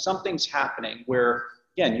point, something's happening where,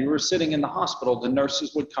 again, you were sitting in the hospital, the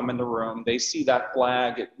nurses would come in the room, they see that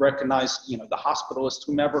flag, it recognizes, the hospitalist,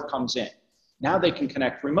 whomever comes in. Now they can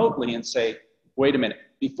connect remotely and say, wait a minute,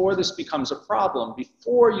 before this becomes a problem,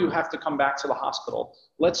 before you have to come back to the hospital,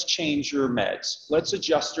 let's change your meds. Let's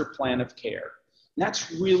adjust your plan of care. And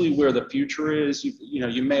that's really where the future is.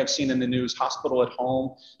 You may have seen in the news, hospital at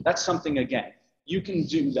home. That's something, again, you can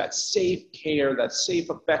do that safe care, that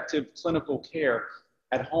safe, effective clinical care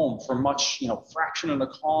at home for much, fraction of the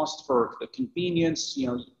cost, for the convenience,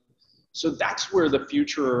 So that's where the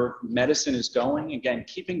future of medicine is going. Again,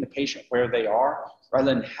 keeping the patient where they are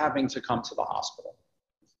rather than having to come to the hospital.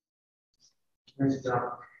 Thanks,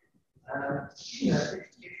 John. If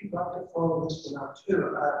you'd like to follow this one up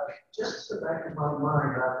too, just at the back of my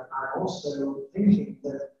mind, I'm also thinking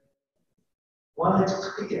that while it's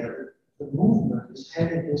clear that the movement is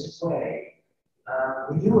headed this way,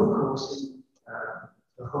 we do, of course, in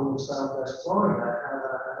the whole of Southwest Florida, have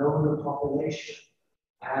an older population.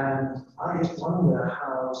 And I just wonder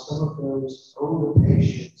how some of those older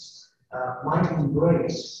patients might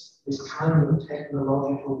embrace this kind of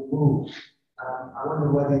technological move. I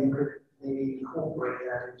wonder whether you could maybe incorporate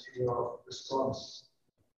that into your response.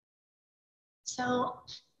 So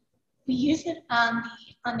we use it on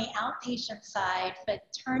the outpatient side, but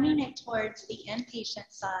turning it towards the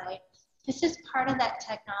inpatient side, this is part of that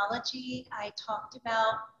technology I talked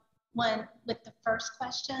about with the first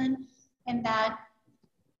question, and that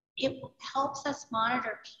it helps us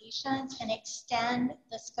monitor patients and extend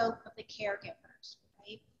the scope of the caregivers,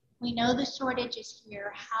 right? We know the shortage is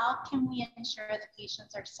here. How can we ensure the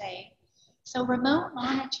patients are safe? So remote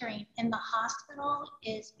monitoring in the hospital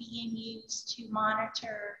is being used to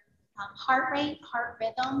monitor heart rate, heart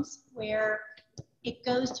rhythms, where it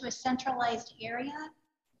goes to a centralized area.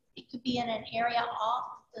 It could be in an area off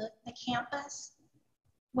the campus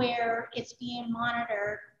where it's being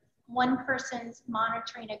monitored one person's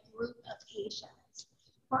monitoring a group of patients.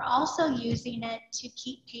 We're also using it to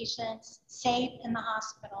keep patients safe in the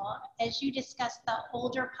hospital. As you discussed, the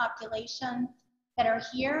older population that are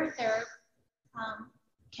here, they're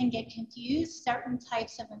can get confused, certain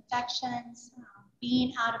types of infections,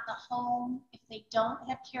 being out of the home, if they don't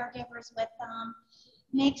have caregivers with them,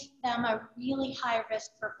 makes them a really high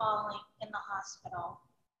risk for falling in the hospital.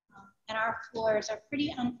 And our floors are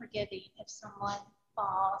pretty unforgiving if someone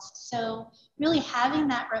falls. So really having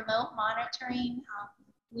that remote monitoring,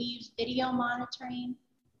 we use video monitoring.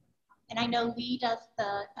 And I know Lee does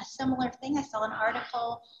a similar thing. I saw an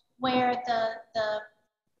article where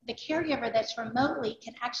the caregiver that's remotely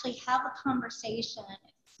can actually have a conversation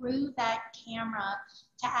through that camera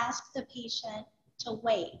to ask the patient to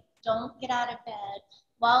wait. Don't get out of bed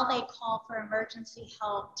while they call for emergency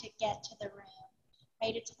help to get to the room,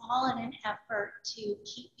 right? It's all in an effort to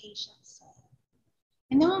keep patients safe.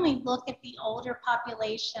 And then when we look at the older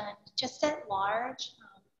population, just at large,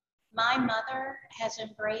 my mother has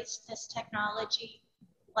embraced this technology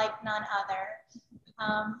like none other.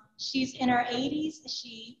 She's in her 80s.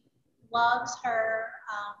 She loves her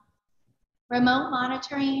remote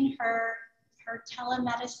monitoring, her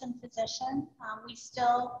telemedicine physician. We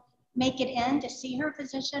still make it in to see her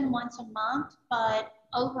physician once a month, but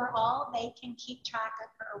overall they can keep track of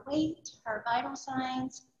her weight, her vital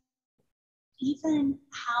signs, even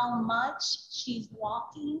how much she's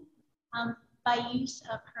walking by use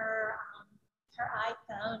of her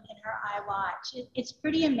iPhone and her iWatch. It's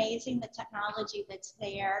pretty amazing, the technology that's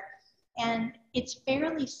there, and it's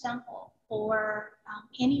fairly simple for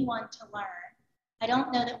anyone to learn. I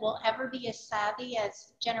don't know that we'll ever be as savvy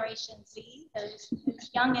as Generation Z, those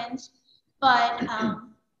youngins, but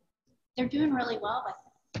they're doing really well with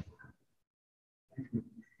it.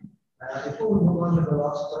 Before we move on to the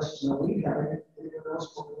last question, we have anyone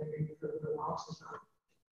else want to make any further remarks?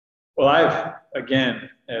 Well, I've, again,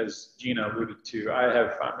 as Gina alluded to, I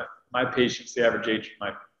have my patients, the average age of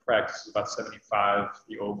my practice is about 75.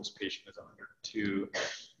 The oldest patient is 102.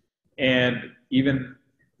 And even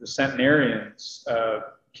the centenarians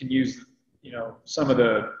can use, some of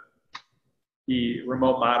the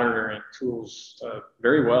remote monitoring tools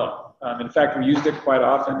very well. In fact, we used it quite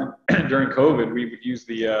often during COVID. We would use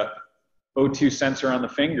the O2 sensor on the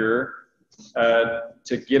finger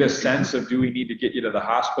to get a sense of, do we need to get you to the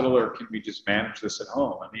hospital or can we just manage this at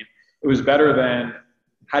home? I mean, it was better than,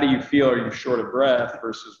 how do you feel? Are you short of breath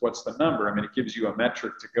versus what's the number? I mean, it gives you a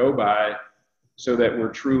metric to go by so that we're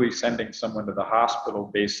truly sending someone to the hospital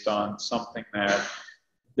based on something that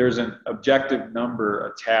there's an objective number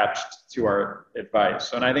attached to our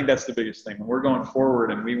advice. And I think that's the biggest thing. When we're going forward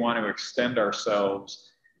and we want to extend ourselves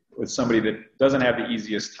with somebody that doesn't have the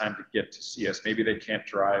easiest time to get to see us, maybe they can't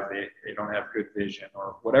drive, they don't have good vision,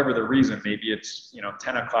 or whatever the reason, maybe it's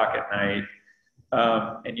 10 o'clock at night,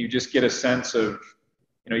 and you just get a sense of,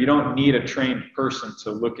 you don't need a trained person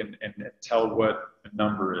to look and tell what the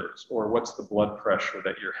number is or what's the blood pressure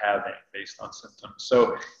that you're having based on symptoms.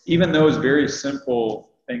 So even those very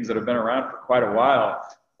simple things that have been around for quite a while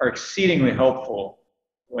are exceedingly helpful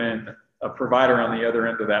when a provider on the other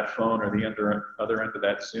end of that phone or the other end of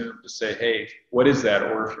that Zoom to say, hey, what is that?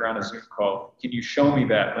 Or if you're on a Zoom call, can you show me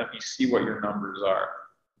that? Let me see what your numbers are.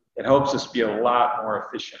 It helps us be a lot more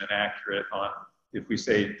efficient and accurate on if we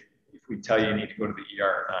tell you need to go to the ER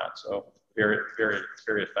or not. So very, very,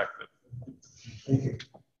 very effective. Thank you.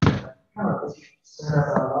 If you set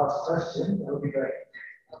up our last question, that would be great.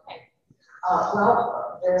 Okay.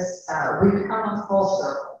 We've come in full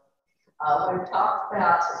circle. We've talked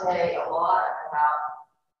about today a lot about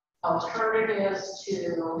alternatives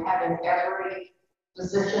to having every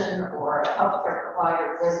physician or healthcare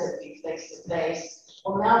provider visit me face-to-face.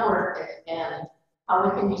 Well, now we're at the end. How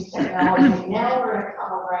we can use technology. Now we're going to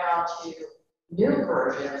come around to new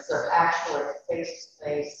versions of actually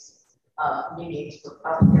face-to-face meetings with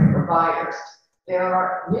healthcare providers. There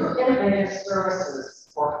are new innovative services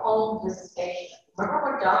for home visitation.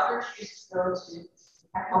 Remember when doctors used to go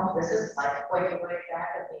to home visits, like way back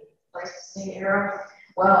in the Pleistocene era?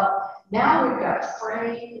 Well, now we've got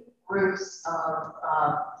trained groups of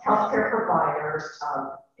healthcare providers,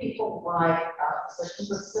 people like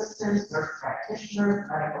physician assistants, nurse practitioners,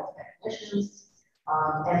 medical technicians,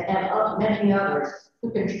 and many others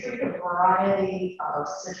who can treat a variety of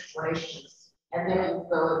situations, and they will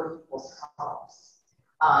go to people's homes.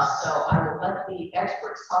 So I will let the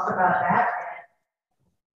experts talk about that.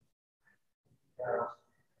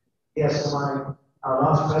 Yes, so our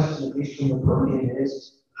last question, at least from the podium,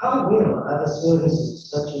 is how will other services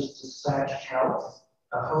such as Dispatch Health,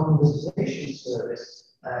 a home visitation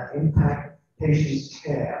service, impact patient's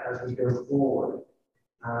care as we go forward.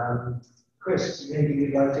 Chris, maybe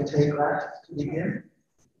you'd like to take that to begin?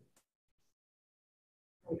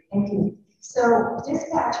 Thank you. So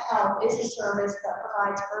Dispatch Health is a service that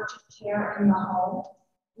provides urgent care in the home.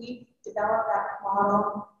 We've developed that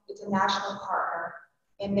model. It's a national partner,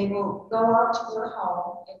 and they will go out to your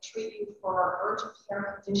home and treat you for urgent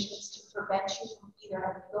care conditions to prevent you from either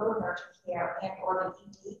having to go to urgent care and or the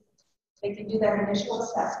ED. They can do that initial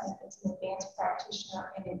assessment. It's an advanced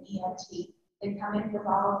practitioner and an ENT. They come in with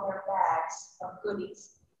all of their bags of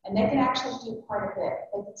goodies, and they can actually do quite a bit.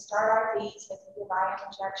 They can start IVs, they can give iron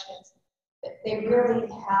injections. They really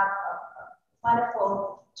have a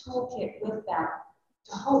plentiful toolkit with them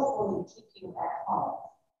to hopefully keep you at home.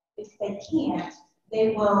 If they can't,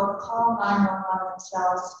 they will call 911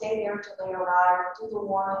 themselves, stay there till they arrive, do the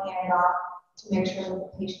warm handoff to make sure that the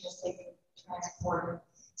patient is safely transported.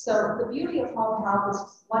 So the beauty of home health is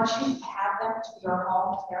once you have them to your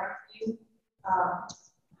home caring for you,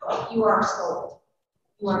 you are sold.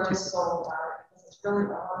 You are just sold on it because it's really a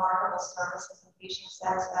remarkable service and the patient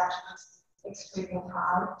satisfaction is extremely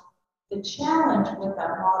high. The challenge with a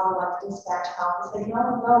model like Dispatch Health is that you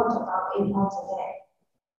only go to about 8 homes a day.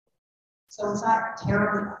 So it's not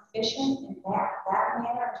terribly efficient in that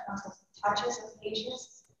manner in terms of touches of patients.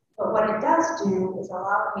 But what it does do is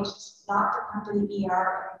allow patients not to come to the ER.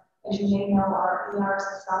 As you may know, our ERs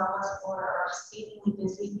in Southwest Florida are exceedingly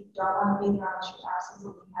busy. You don't want to be there unless you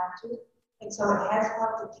absolutely have to. And so it has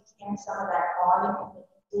helped to decant some of that volume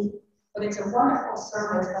in the ED. But it's a wonderful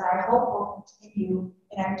service that I hope will continue.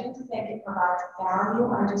 And I do think it provides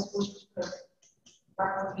value. I just wish we could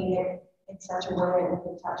replicate it in such a way that we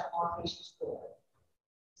could touch more patients with it.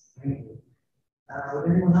 Thank you. Would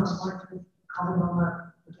anyone else like to comment on that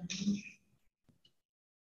potential?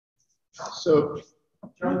 So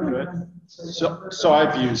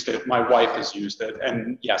I've used it. My wife has used it,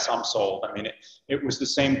 and yes, I'm sold. I mean, it was the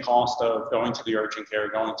same cost of going to the urgent care,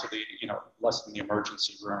 going to the less than the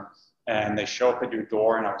emergency room, and they show up at your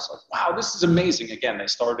door, and I was like, wow, this is amazing. Again, they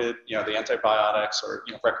started the antibiotics or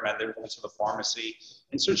recommended going to the pharmacy,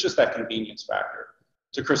 and so it's just that convenience factor.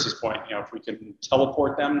 To Chris's point, if we can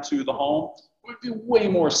teleport them to the home, it would be way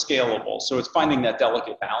more scalable. So it's finding that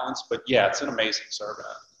delicate balance, but yeah, it's an amazing service.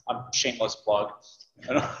 I'm shameless plug.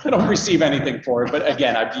 I don't receive anything for it, but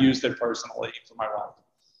again, I've used it personally for my wife.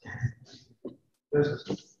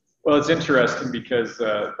 Well, it's interesting because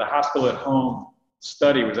the hospital at home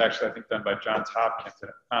study was actually, I think, done by Johns Hopkins, and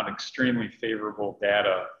it found extremely favorable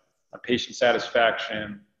data on patient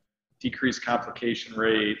satisfaction, decreased complication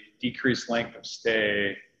rate, decreased length of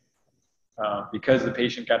stay, because the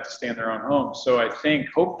patient got to stay in their own home. So I think,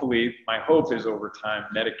 hopefully, my hope is over time,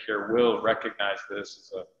 Medicare will recognize this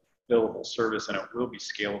as a billable service and it will be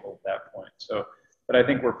scalable at that point. So, but I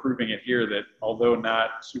think we're proving it here that although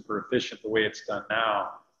not super efficient the way it's done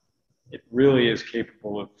now, it really is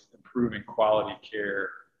capable of improving quality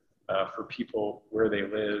care for people where they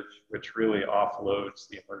live, which really offloads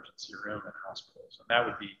the emergency room and hospitals. And that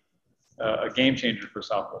would be a game changer for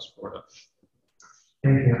Southwest Florida.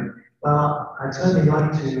 Thank you. Well, I'd certainly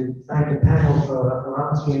like to thank the panel for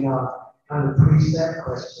answering our kind of preset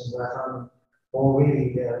questions that I'm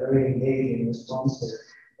already very engaging and responsive.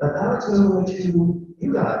 But now it's over to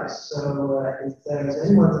you guys. So if there's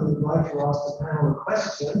anyone that would like to ask the panel a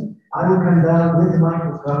question, I will come down with the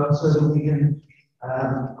microphone so that we can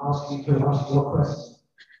ask you to ask your question.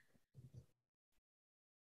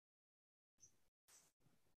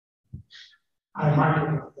 I might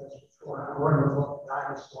have for a wonderful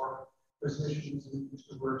dinosaur physicians and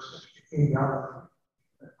Mr. Brooks came out.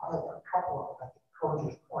 I have a couple of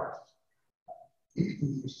cogent points.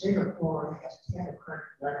 The state of Florida has 10 current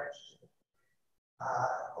records.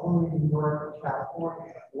 Only New York and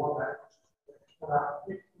California have 4 records. About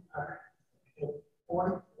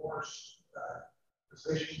 1,544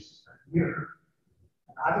 physicians a year.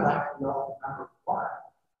 And I'd like to know number 1.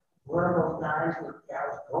 Where are those guys or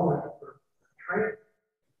gals going for training?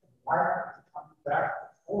 Why aren't they coming back to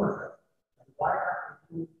Florida? And why aren't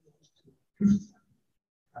we doing things to Houston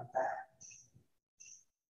and back?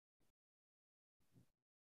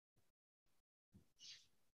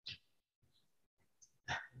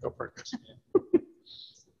 Go for it.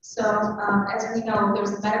 So as we know,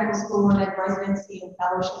 there's a medical school and a residency and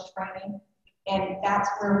fellowship training, and that's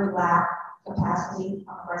where we lack capacity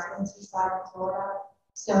on the residency side in Florida.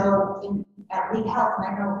 So at Lead Health, and I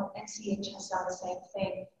know NCH has done the same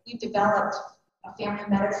thing, we've developed a family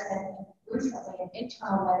medicine and recently an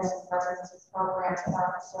internal medicine residency programs in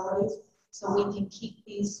our facilities, so we can keep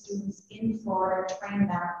these students in Florida, train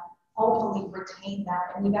them, hopefully retain them,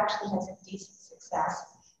 and we've actually had some decent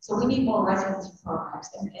success. So we need more residency programs,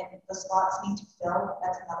 and the slots need to fill.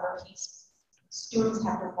 That's another piece. Students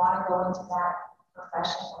have to want to go into that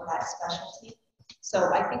profession or that specialty.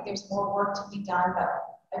 So I think there's more work to be done,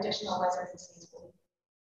 but additional residencies will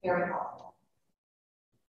be very helpful.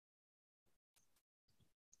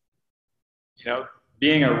 You know,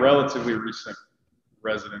 being a relatively recent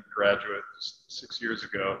resident graduate 6 years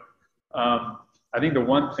ago, I think the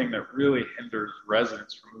one thing that really hinders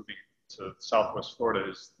residents from moving to Southwest Florida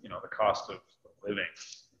is, you know, the cost of living.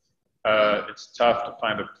 It's tough to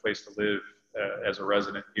find a place to live as a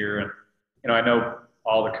resident here, and you know, I know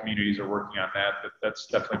all the communities are working on that, but that's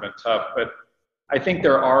definitely been tough. But I think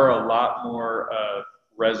there are a lot more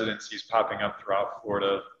residencies popping up throughout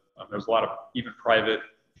Florida. There's a lot of even private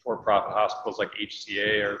for-profit hospitals like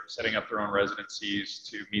HCA are setting up their own residencies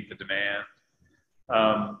to meet the demand.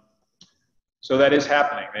 So that is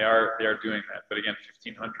happening. They are doing that. But again,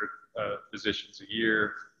 1,500 physicians a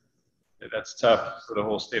year, that's tough for the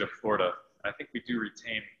whole state of Florida. I think we do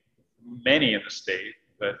retain many in the state,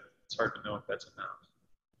 but it's hard to know if that's enough.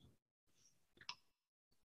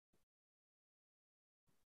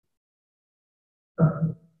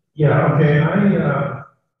 Yeah, okay.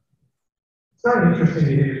 It's very interesting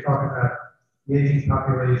to hear you talk about the aging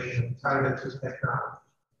population, tied into technology.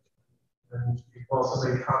 And you've also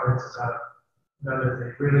made comments about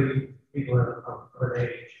that really people of an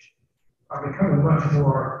age are becoming much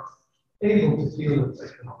more able to deal with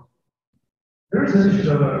technology. There is an issue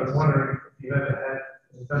though that I was wondering if you ever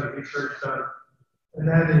had any research done, and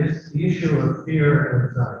that is the issue of fear and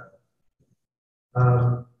anxiety.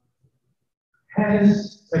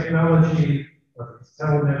 Has technology, whether it's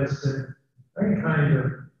telemedicine, any kind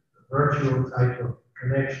of virtual type of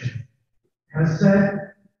connection, has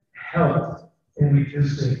that helped in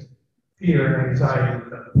reducing fear and anxiety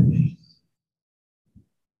with other patients?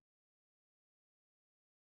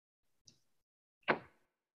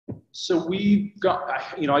 So we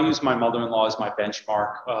got, you know, I use my mother-in-law as my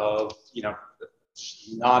benchmark of, you know,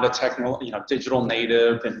 she's not a digital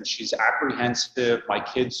native, and she's apprehensive. My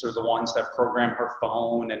kids are the ones that program her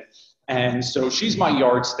phone, and so she's my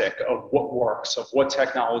yardstick of what works, of what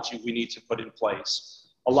technology we need to put in place.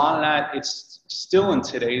 A lot of that, it's still in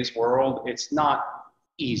today's world, it's not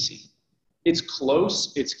easy. It's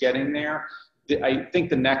close, it's getting there. I think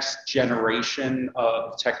the next generation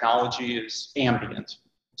of technology is ambient.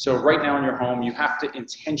 So right now in your home, you have to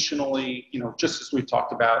intentionally, you know, just as we've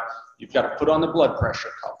talked about, you've got to put on the blood pressure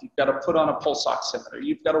cuff, you've got to put on a pulse oximeter,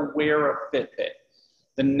 you've got to wear a Fitbit.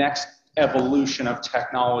 The next evolution of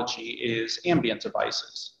technology is ambient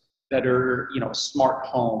devices that are, you know, a smart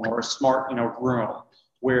home or a smart, you know, room,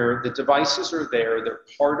 where the devices are there, they're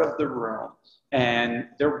part of the room, and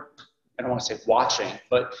they're, I don't want to say watching,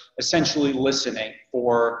 but essentially listening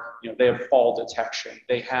for, you know, they have fall detection,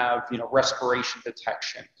 they have, you know, respiration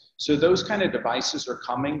detection. So those kind of devices are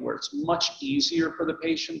coming where it's much easier for the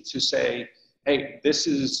patient to say, hey, this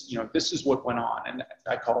is, you know, this is what went on. And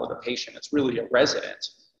I call it a patient, it's really a resident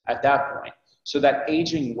at that point. So that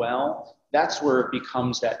aging well, that's where it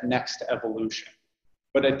becomes that next evolution.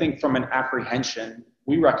 But I think from an apprehension,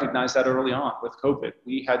 we recognized that early on with COVID.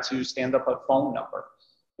 We had to stand up a phone number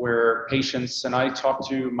where patients, and I talked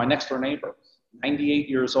to my next door neighbor, 98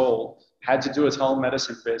 years old, had to do a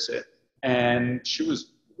telemedicine visit, and she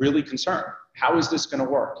was really concerned. How is this going to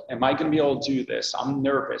work? Am I going to be able to do this? I'm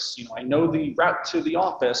nervous. You know, I know the route to the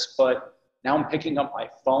office, but now I'm picking up my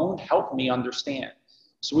phone. Help me understand.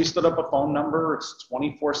 So we stood up a phone number. It's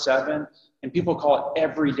 24/7, and people call it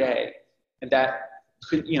every day. And that,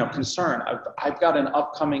 you know, concern. I've got an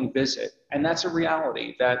upcoming visit, and that's a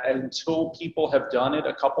reality that until people have done it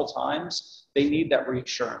a couple times, they need that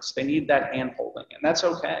reassurance. They need that hand-holding, and that's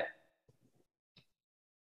okay.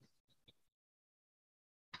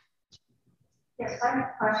 Yes, I have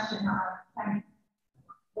a question on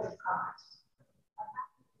this comment.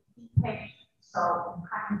 Okay, so I'm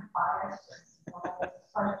kind of biased and all those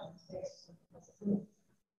questions based on this.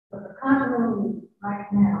 But the continuity right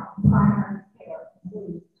now, primary care,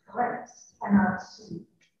 the clinics cannot see,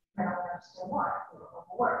 cannot understand why, or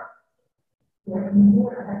work. Here,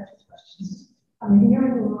 I have two questions. I'm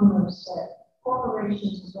hearing the rumors that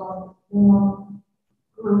corporations are going to form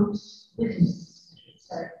groups, businesses, I should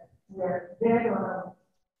say, where they're going to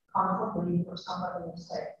come for leave or somebody will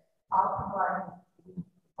say, I'll provide the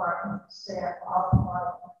department staff, I'll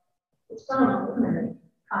provide. It's going to eliminate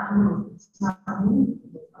continuity. It's not needed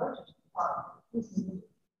in the budget department.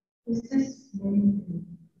 Is this maybe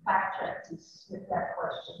fact check with that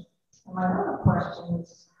question? And my other question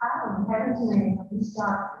is, how in heaven's name are these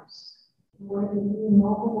doctors, who are doing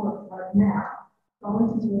noble work right now,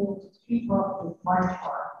 going to be able to keep up with my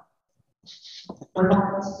chart?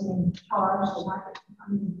 without us being charged, and not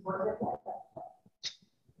becoming important.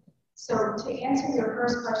 So to answer your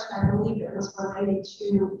first question, I believe it was related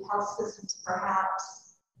to health systems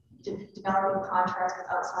perhaps developing contracts with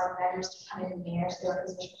outside vendors to come in and manage their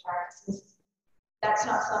physician practices. That's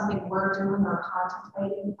not something we're doing or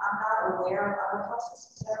contemplating. I'm not aware of other health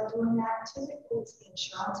systems that are doing that. Typically, it's the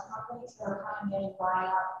insurance companies that are coming in and buying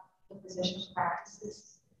up the physician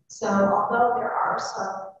practices. So although there are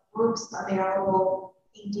some groups available,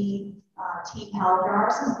 ED, Team Health, there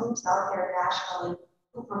are some groups out there nationally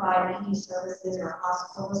who provide ED services or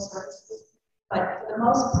hospital services. But for the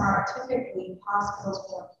most part, typically hospitals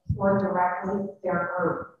will employ directly their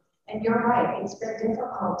group. And you're right, it's been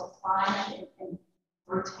difficult to find and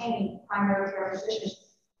retain primary care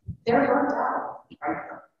physicians. They're burnt out right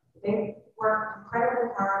now. They work incredibly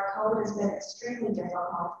hard. COVID has been extremely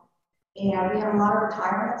difficult. And we have a lot of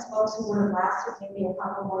retirements, folks who would have lasted maybe a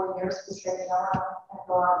couple more years because they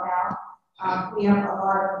go out now. We have a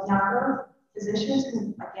lot of younger physicians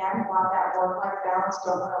who, again, want that work-life balance,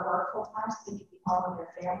 don't want to work full-time, so they can be home with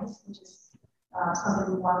their families, which is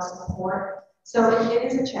something we want to support. So it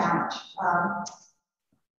is a challenge.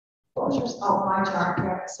 What was your, oh, my chart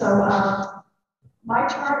here. So my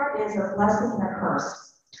chart is a blessing and a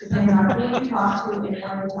curse, depending on who you talk to and when you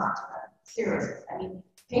talk to them. Seriously, I mean,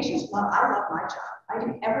 patients love, I love my job. I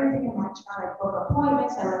do everything in my chart. I book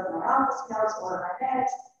appointments, I look at my office notes, order my meds.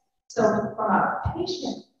 So from a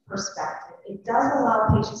patient perspective, it does allow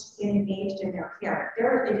patients to get engaged in their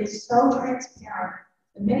care. It is so transparent.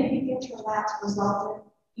 The minute you get your labs resulted,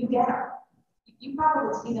 you get them. You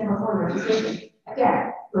probably see them before your physician.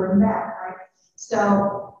 Again, good and bad, right?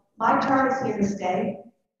 So my chart is here to stay,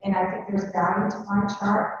 and I think there's value to my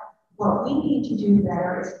chart. What we need to do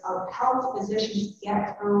better is help physicians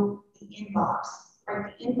get through the inbox.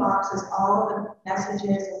 Right? The inbox is all of the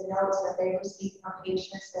messages and notes that they receive from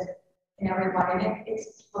patients and everyone, and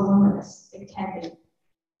it's voluminous. It can be.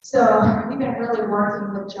 So we've been really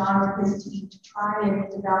working with John and his team to try and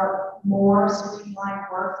develop more streamlined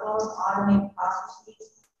workflows, automate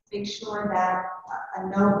processes, make sure that a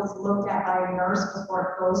note is looked at by a nurse before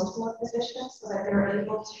it goes to a physician so that they're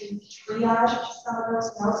able to triage some of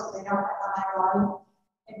those notes so they don't have a high volume.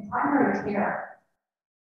 And primary care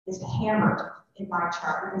is hammered in my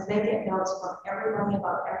chart because they get notes from everybody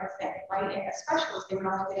about everything, right? And especially if they would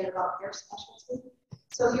only get it about their specialty.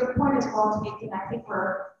 So your point is well taken. I think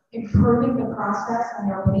we're improving the process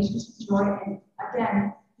and our patients enjoy it. And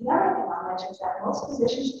again, the other thing I'll mention is that most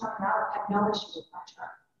physicians coming out have no issue with my chart.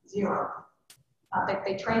 Zero.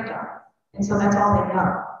 They trained on it. And so that's all they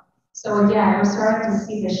know. So again, we're starting to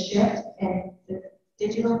see the shift in the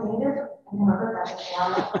digital native, I never heard that before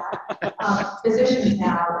like that. Physicians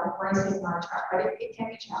now are embracing my chart, but it can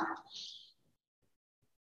be challenging.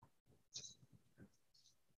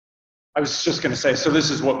 I was just going to say, so this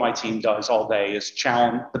is what my team does all day, is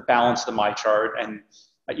challenge the balance of my chart. And,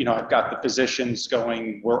 you know, I've got the physicians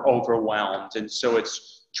going, we're overwhelmed. And so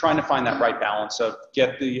it's trying to find that right balance of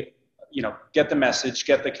get the message,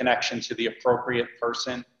 get the connection to the appropriate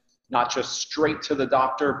person, not just straight to the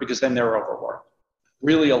doctor, because then they're overworked.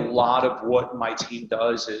 Really, a lot of what my team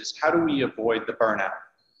does is how do we avoid the burnout?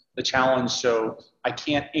 The challenge, so I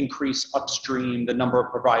can't increase upstream the number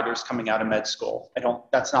of providers coming out of med school.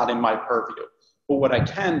 That's not in my purview. But what I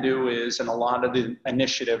can do is, and a lot of the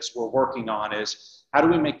initiatives we're working on is, how do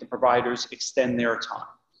we make the providers extend their time?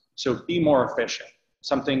 So be more efficient.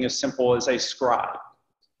 Something as simple as a scribe,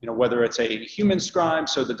 you know, whether it's a human scribe,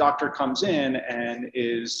 so the doctor comes in and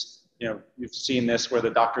is, you know, you've seen this where the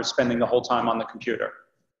doctor is spending the whole time on the computer.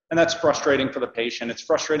 And that's frustrating for the patient. It's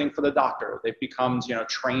frustrating for the doctor. They've become, you know,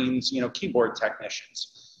 trained, you know, keyboard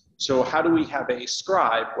technicians. So how do we have a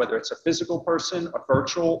scribe, whether it's a physical person, a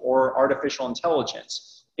virtual, or artificial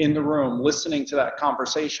intelligence, in the room listening to that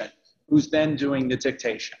conversation, who's then doing the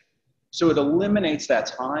dictation? So it eliminates that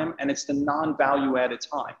time, and it's the non-value added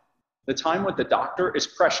time. The time with the doctor is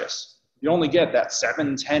precious. You only get that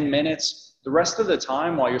 7-10 minutes. The rest of the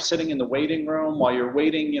time, while you're sitting in the waiting room, while you're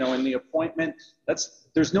waiting, you know, in the appointment,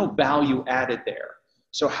 there's no value added there.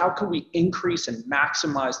 So how can we increase and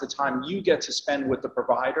maximize the time you get to spend with the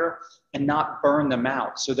provider and not burn them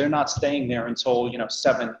out? So they're not staying there until, you know,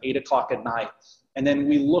 7, 8 o'clock at night. And then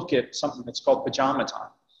we look at something that's called pajama time.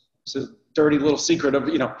 So dirty little secret of,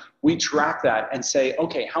 you know, we track that and say,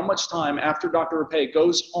 okay, how much time after Dr. Rapay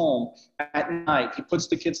goes home at night, he puts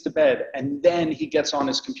the kids to bed, and then he gets on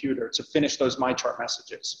his computer to finish those MyChart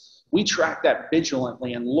messages. We track that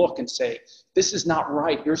vigilantly and look and say, this is not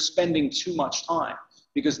right. You're spending too much time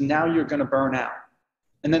because now you're going to burn out.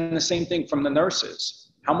 And then the same thing from the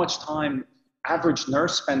nurses. How much time average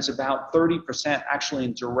nurse spends about 30% actually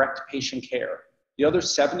in direct patient care. The other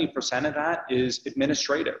 70% of that is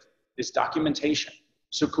administrative, is documentation.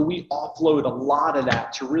 So could we offload a lot of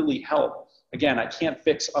that to really help? Again, I can't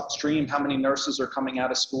fix upstream how many nurses are coming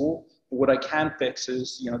out of school, but what I can fix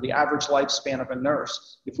is, you know, the average lifespan of a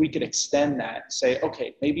nurse. If we could extend that, say,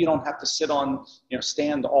 okay, maybe you don't have to sit on, you know,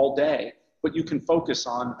 stand all day, but you can focus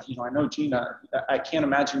on, you know, I know Gina, I can't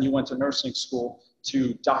imagine you went to nursing school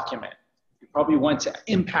to document. You probably went to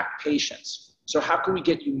impact patients. So how can we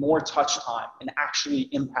get you more touch time and actually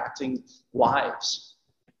impacting lives?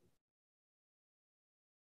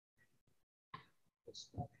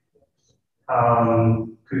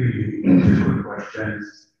 Two quick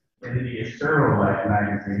questions. In the Estero Life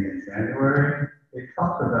magazine in January, it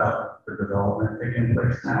talked about the development taking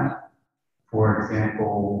place now. For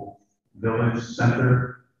example, Village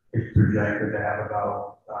Center is projected to have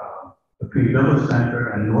about, between Village Center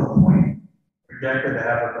and North Point, projected to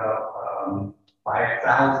have about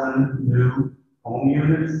 5,000 new home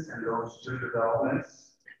units in those two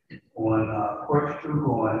developments. On Corkscrew,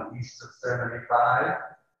 on east of 75,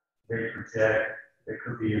 they project there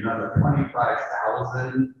could be another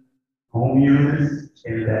 25,000 home units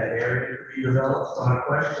in that area to be developed. So my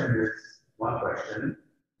question is, one question,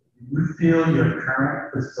 do you feel your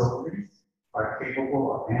current facilities are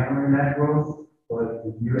capable of handling that growth? Or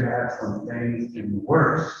do you have some things in the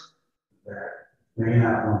works that you may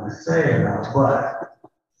not want to say about, but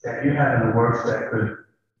that you have in the works that could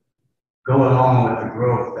go along with the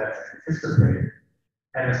growth that's anticipated?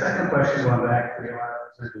 And the second question, going back to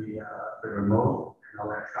the remote and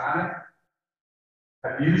electronic,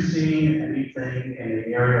 have you seen anything in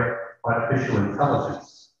the area of artificial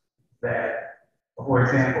intelligence that, for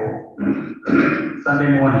example,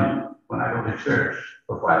 Sunday morning when I go to church,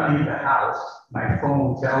 before I leave the house, my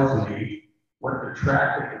phone tells me what the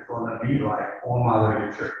traffic is going to be like on my way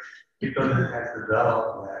to church because it has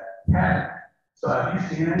developed that pattern. So have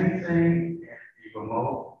you seen anything in the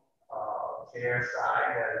remote care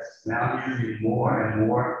side that's now using more and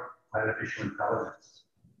more artificial intelligence?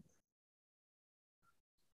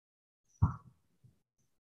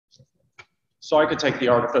 So I could take the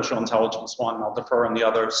artificial intelligence one, and I'll defer on the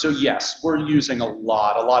other. So yes, we're using a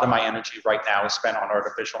lot of my energy right now is spent on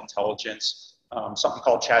artificial intelligence, something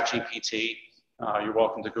called ChatGPT. You're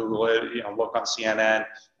welcome to Google it, you know, look on CNN.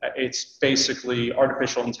 It's basically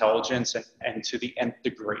artificial intelligence and to the nth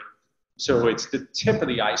degree. So it's the tip of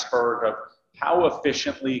the iceberg of how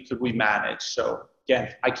efficiently could we manage? So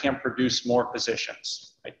again, I can't produce more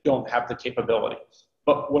physicians. I don't have the capability.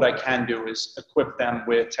 But what I can do is equip them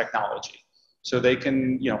with technology. So they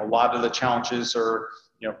can, you know, a lot of the challenges are,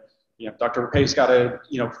 you know, Dr. Rapay's got to,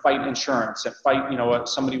 you know, fight insurance and fight, you know,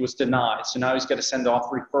 somebody was denied. So now he's got to send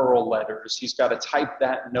off referral letters. He's got to type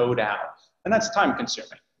that note out. And that's time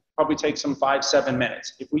consuming. Probably takes him 5-7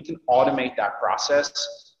 minutes. If we can automate that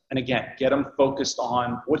process, and again, get him focused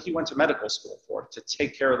on what he went to medical school for, to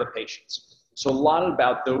take care of the patients. So a lot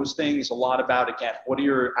about those things, a lot about, again, what are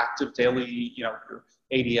your active daily, you know, your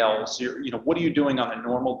ADLs, you know, what are you doing on a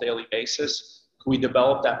normal daily basis? Can we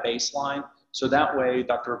develop that baseline? So that way,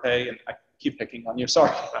 Dr. Rapay, and I keep picking on you,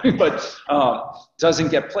 sorry, but doesn't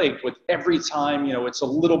get plagued with every time, you know, it's a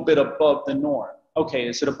little bit above the norm. Okay,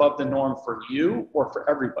 is it above the norm for you or for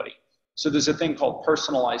everybody? So there's a thing called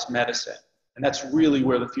personalized medicine. And that's really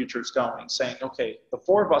where the future is going, saying, okay, the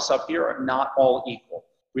four of us up here are not all equal.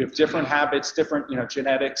 We have different habits, different, you know,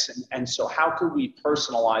 genetics. And so how could we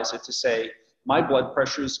personalize it to say, my blood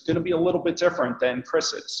pressure is going to be a little bit different than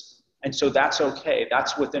Chris's. And so that's okay.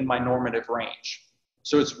 That's within my normative range.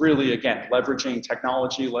 So it's really, again, leveraging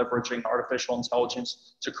technology, leveraging artificial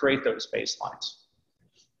intelligence to create those baselines.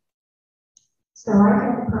 So I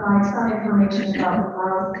can provide some information about the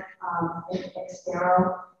growth in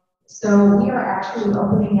Estero. So we are actually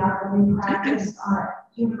opening up a new practice on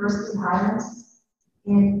University Highlands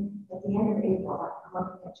at the end of April. I'm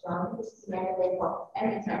looking at John. This is the end of April.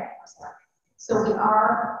 Anytime. So we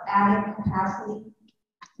are adding capacity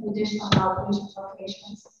to additional outpatient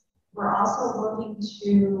locations. We're also looking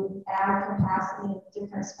to add capacity in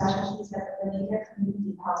different specialties at the Bonita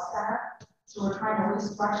Community Health Center. So we're trying to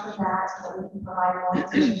restructure that so that we can provide more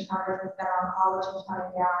physician coverage. We've got oncology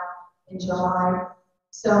coming down in July.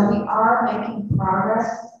 So we are making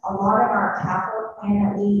progress. A lot of our capital plan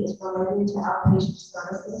that we is related to outpatient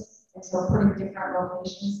services, and so putting different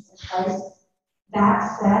locations in place.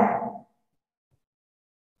 That said,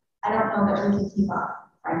 I don't know that we can keep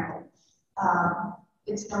up, frankly.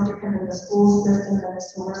 It's no different than the school system, than the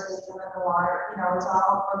sewer system, and the water. You know, it's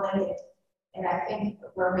all related. And I think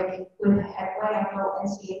we're making good headway. I know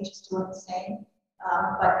NCH is doing the same.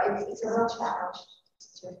 But it's a real challenge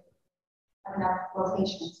to have enough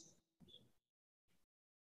locations.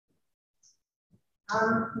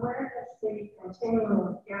 Where does the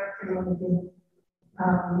continuing care community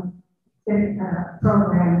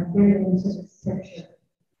program fit into this picture?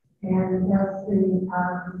 And does the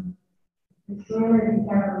community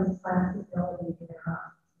have a responsibility there?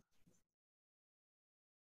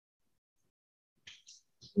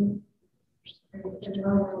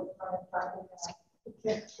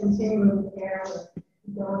 Continuing care with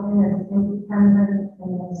going as independent, and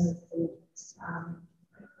then there's the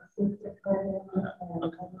assisted living and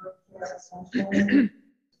memory care essentially.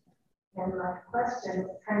 And my question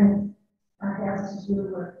kind of has to do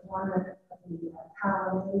with one of the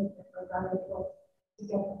colonies that was unable to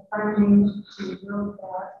get the funding to build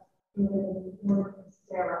that community in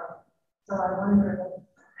Estero. So I wonder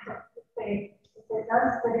if it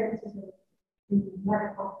does fit into the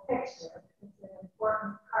medical picture, it's an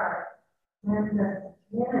important part, then the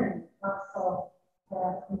community also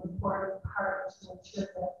has an important part to make sure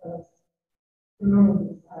that those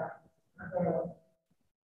communities are available.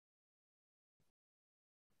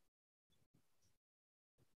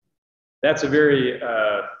 That's a very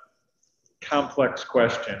complex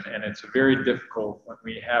question, and it's very difficult when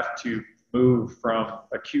we have to move from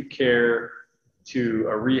acute care to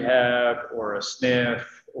a rehab or a SNF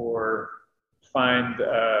or find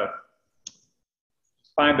a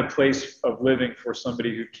place of living for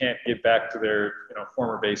somebody who can't get back to their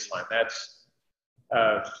former baseline. That's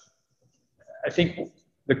I think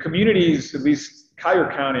the communities, at least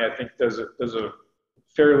Collier County, I think does a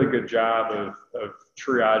fairly good job of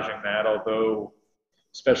triaging that, although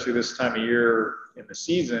especially this time of year in the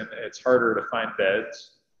season, it's harder to find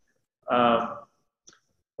beds.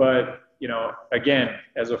 But, again,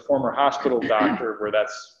 as a former hospital doctor where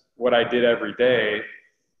that's what I did every day,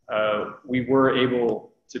 we were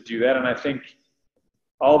able to do that. And I think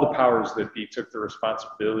all the powers that be took the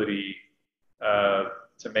responsibility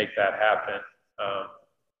to make that happen.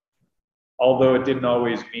 Although it didn't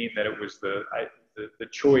always mean that it was the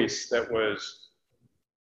choice that was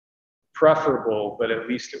preferable, but at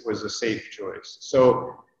least it was a safe choice.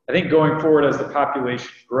 So I think going forward as the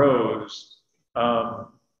population grows,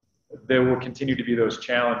 there will continue to be those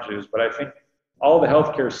challenges, but I think all the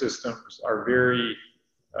healthcare systems are very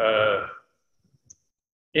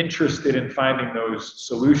interested in finding those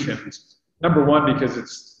solutions. Number one, because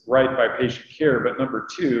it's right by patient care, but number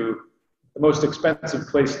two, the most expensive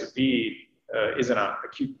place to be is an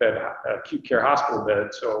acute care hospital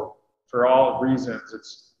bed. So for all reasons,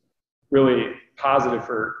 it's really positive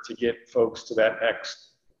to get folks to that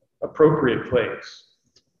next appropriate place.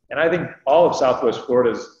 And I think all of Southwest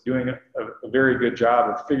Florida is doing a very good job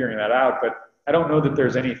of figuring that out, but I don't know that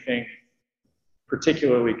there's anything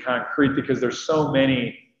particularly concrete because there's so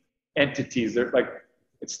many entities.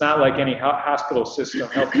 It's not like any hospital system,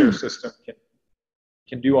 healthcare system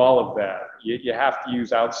can do all of that. You have to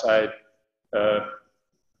use outside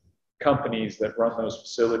companies that run those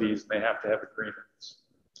facilities, and they have to have agreements.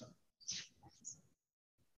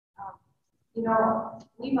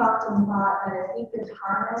 We've often thought that if we could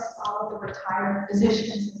harness all of the retired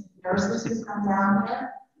physicians and nurses who come down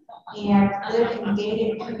here and live in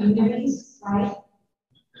gated communities, right,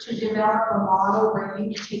 to develop a model where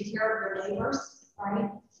you take care of your neighbors,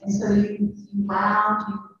 right, and so you round,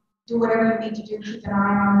 you do whatever you need to do, keep an eye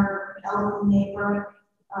on your elderly neighbor,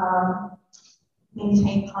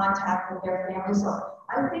 maintain contact with their family. So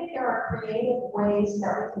I think there are creative ways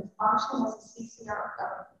that we can function as a CCR,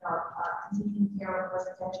 continuing care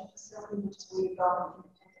residential facility, which is where you go and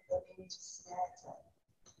independent living to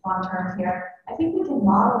long-term care. I think we can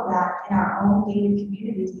model that in our own gated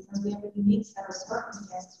communities because we have a unique set of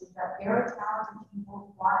circumstances. We've got very talented people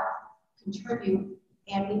who want to contribute,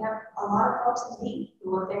 and we have a lot of folks in need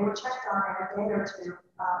who, if they were checked on every day or two,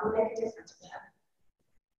 would make a difference for them.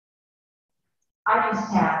 I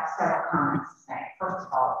just have several comments to make. First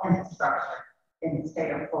of all, infrastructure in the state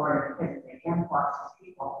of Florida because of the influx of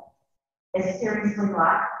people is seriously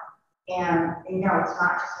lacking. And it's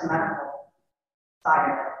not just the medical side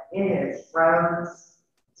of it. It is roads,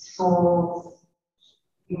 schools.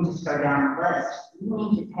 You can just go down the list. You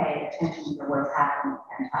need to pay attention to what's happening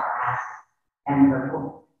in Tallahassee and the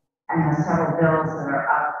several bills that are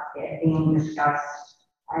up being discussed,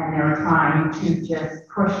 and they're trying to just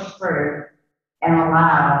push through and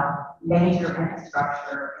allow major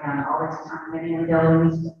infrastructure and all these condominium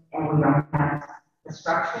buildings, and we don't have the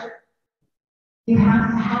structure. You have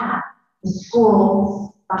to have the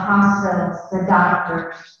schools, the hospitals, the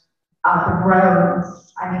doctors, the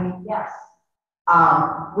roads. I mean, yes,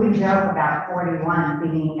 We joke about 41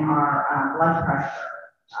 being our blood pressure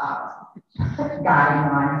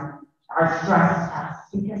guideline, our stress test,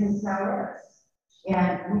 because it so is.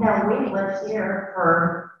 And we lived here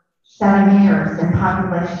for 7 years, and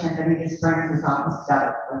population of Engage Estero is almost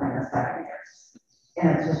doubled within the 7 years. And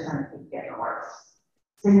it's just going to keep getting worse.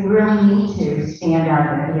 So you really need to stand up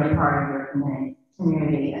and be a part of your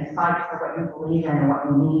community and fight for what you believe in and what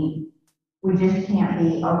you need. We just can't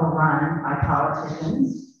be overrun by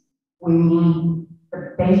politicians. We need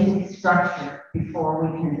the basic structure before we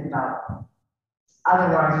can develop.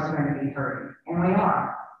 Otherwise, we're going to be hurting, and we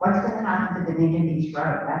are. What's going to happen to the Dominion Beach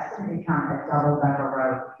Road? That's going to become a double-decker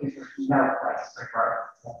road because there's no place for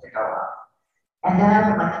growth to go up. And then I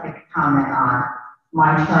would like to make a comment on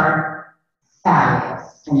my chart.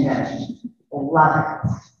 Fabulous invention. Love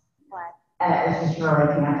it. It's just really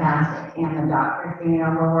fantastic. And the doctors being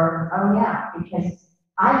overworked. Oh yeah, because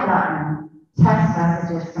I've gotten text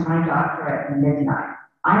messages from my doctor at midnight.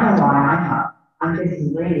 I know why I'm up. I'm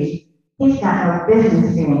busy reading. He's got no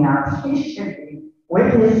business being up. He should be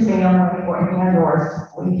with his family or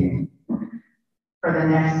sleeping for the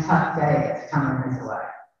next tough day that's coming his way.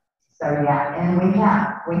 So yeah, and we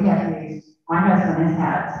have these. My husband has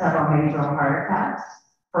had several major heart attacks.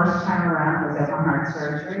 First time around was open heart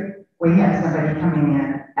surgery. We had somebody coming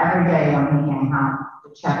in every day when he came home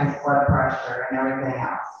to check his blood pressure and everything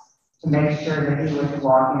else to make sure that he was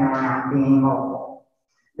walking around being mobile.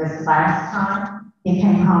 This last time, he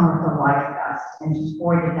came home with a life vest, and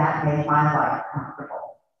boy, did that make my life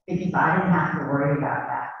comfortable because I didn't have to worry about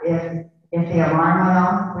that. If the alarm went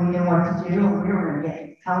off, we knew what to do, and we were going to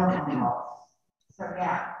get telephone calls. So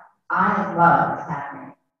yeah, I love what's happening.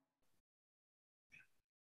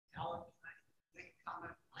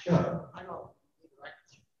 Sure. I know.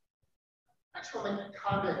 I just want to make a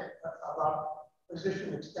comment about physician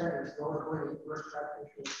extenders, notably nurse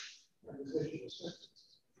practitioners and physician assistants.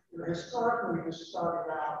 Historically, this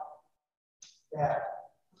started out that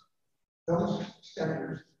those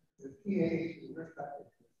extenders, the PAs and nurse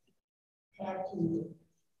practitioners, had to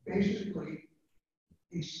basically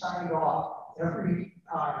be signed off every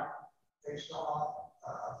time they saw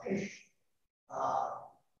a patient.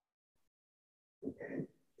 And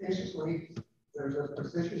basically, there's a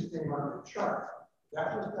physician's name on the chart.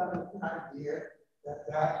 That was done with the idea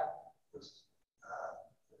that was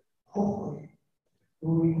hopefully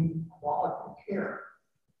doing quality care.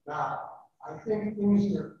 Now, I think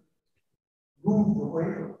things have moved away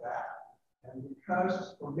from that, and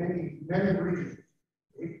because for many reasons,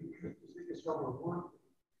 because it's overworked,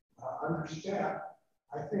 understaffed,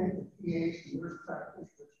 I think the PAs and nurse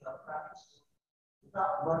practitioners are practicing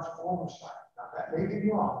without much oversight. Now, that may be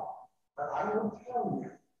wrong, but I will tell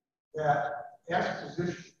you that as a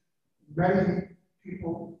physician, many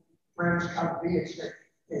people, friends come to me and say,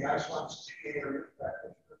 hey, I saw this PA or nurse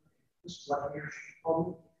practitioner. This is what he or she told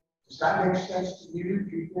me. Does that make sense to you?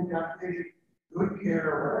 Do you think I'm getting good care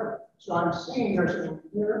or whatever? So I'm seeing there's an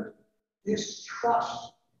inherent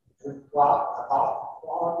distrust about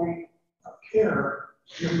quality of care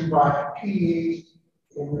given by PAs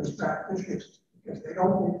and nurse practitioners because they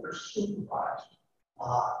don't think they're supervised.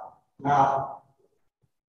 Now,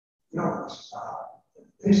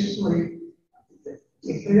 basically,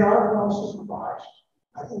 if they are well supervised,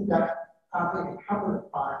 I think that probably incumbent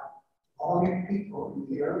upon all you people in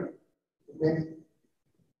the area to make the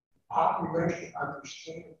population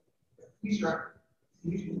understand that these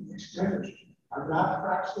extenders are not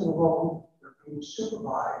practicing alone, they're being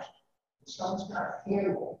supervised, and someone's got a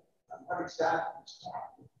handle on what exactly is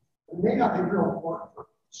happening. It may not be real important for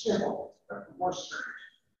simple, but for more serious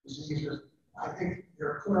diseases, I think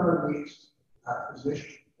there clearly needs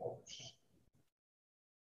physician oversight.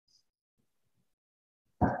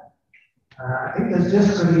 I think there's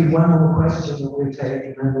just going to be one more question that we'll take,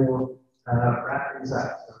 and then we'll wrap things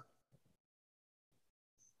up.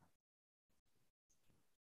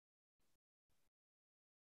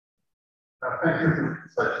 Thank you for the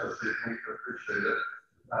insights this evening. I appreciate it.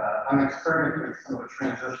 I'm experiencing some of the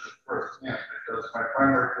transition firsthand because my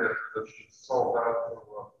primary care physician sold out to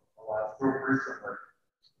a large group recently,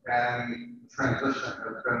 and the transition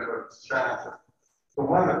has been with challenges. So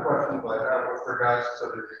one of the questions I have with regards to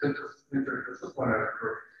the interdisciplinary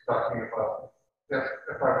group talking about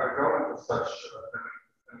if I would go into such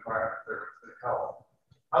an environment there with health,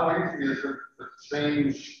 how easy is it to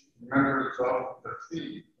change members of the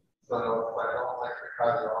team? So if I don't like the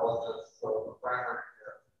cardiologist or the primary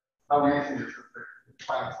care, how easy is it to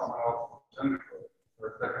find someone else who's input, or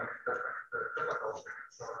is that going to be difficult to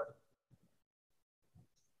consider?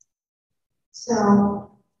 So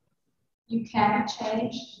You can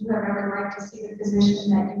change. You have every right to see the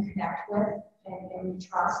physician that you connect with and you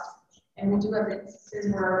trust. And we do have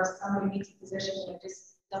instances where somebody meets a physician and it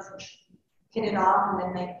just doesn't hit it off, and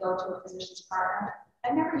then they go to a physician's partner.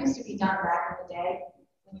 That never used to be done back in the day.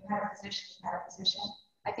 When you had a physician, you had a physician.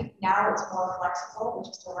 I think now it's more flexible, which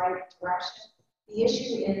is the right direction. The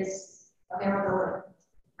issue is availability,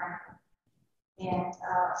 frankly. And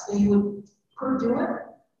so you could do it,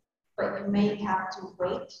 but you may have to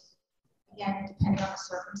wait. Again, depending on the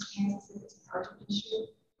circumstances, if it's an urgent issue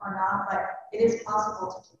or not, but it is possible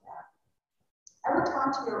to do that. I would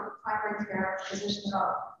talk to your primary care physician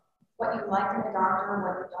about what you like in a doctor,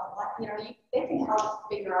 what you don't like. You know, they can help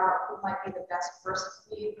figure out who might be the best person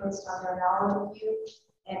for you based on their knowledge of you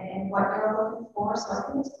and what you're looking for. So I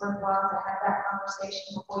think it's worthwhile to have that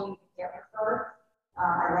conversation before you get referred.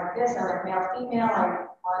 I like this, I like male, female, I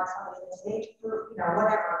want somebody in this age group, you know,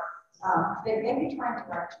 whatever. They may be trying to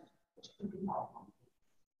direct you, which could be helpful.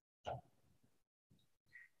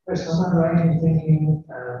 Chris, am I right in thinking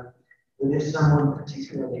that if someone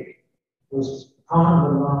particularly was part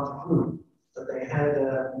of a large group, that they had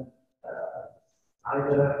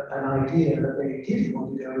either an idea that they did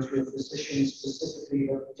want to go to a physician specifically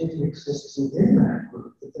that didn't exist within that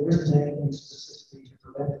group, that there isn't anything specifically to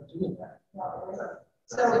prevent them doing that? No, there isn't.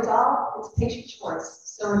 So it's patient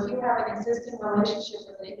choice. So if you have an existing relationship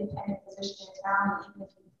with an independent physician in town, even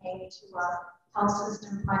if you came to a health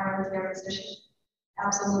system primary care physician,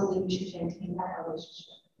 absolutely you should maintain that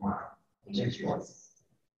relationship. Patient choice.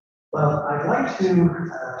 Well, I'd like to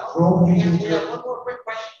roll into. One more quick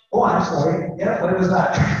question. Oh, I'm sorry. Yeah, what was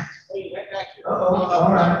that? Hey, right back here. Uh-oh,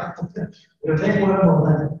 all right. We'll take one more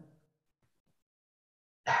then.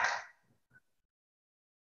 I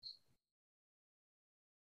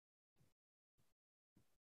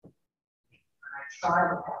try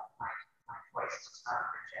to help my voice to not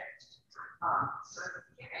project. So at the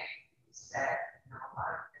beginning, you said, you know, a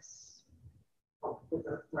lot of this with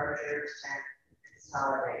the mergers and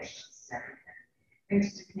consolidations and everything,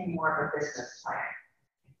 things became more of a business plan.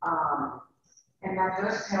 And that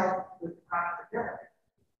does help with profitability.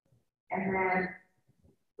 And then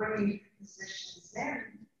bringing physicians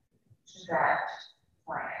in to that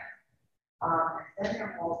plan, and then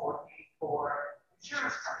they're all working for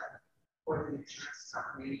insurance company, or the insurance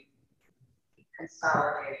company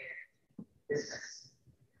consolidated business.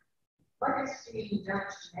 What is being done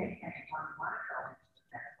to make anyone want to go into the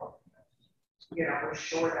medical field? You know, we're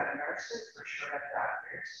short on nurses, we're short on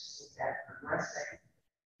doctors, is that progressing?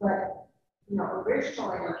 But, you know,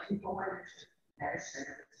 originally when people went into medicine,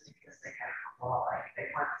 it was because they had a calling, they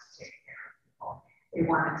wanted to take care of people, they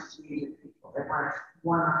wanted to be with people, they wanted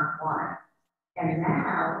one-on-one. And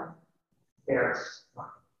now there's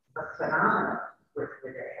a phenomenon with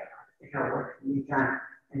AI, you know, what can be done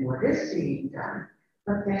and what is being done,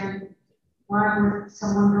 but then why would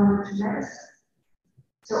someone go into medicine?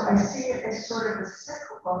 So I see it as sort of a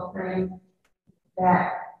cyclical thing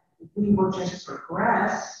that we will just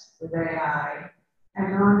progress with AI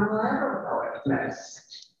and no one will ever go into medicine.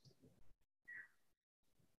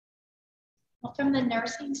 Well, from the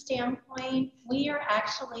nursing standpoint, we are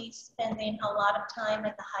actually spending a lot of time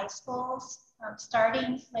at the high schools,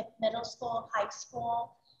 starting with middle school, high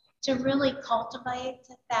school, to really cultivate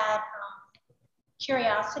that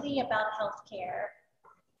curiosity about healthcare.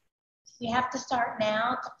 We have to start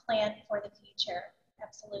now to plan for the future.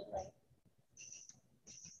 Absolutely.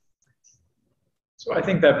 So I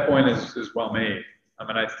think that point is well made. I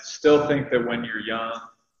mean, I still think that when you're young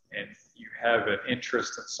and you have an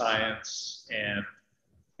interest in science and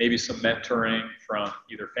maybe some mentoring from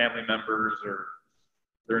either family members or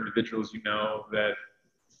other individuals you know that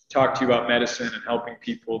talk to you about medicine and helping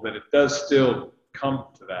people, that it does still come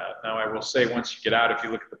to that. Now, I will say once you get out, if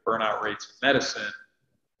you look at the burnout rates in medicine,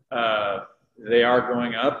 they are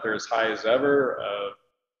going up. They're as high as ever,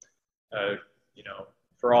 you know,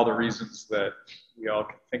 for all the reasons that we all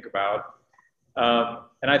can think about.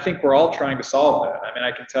 And I think we're all trying to solve that. I mean,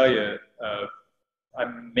 I can tell you,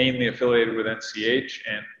 I'm mainly affiliated with NCH,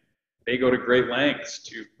 and they go to great lengths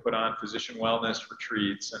to put on physician wellness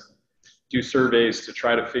retreats and do surveys to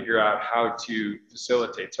try to figure out how to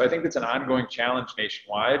facilitate. So I think it's an ongoing challenge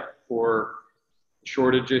nationwide for the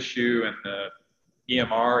shortage issue and the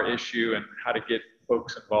EMR issue and how to get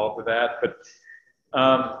folks involved with that. But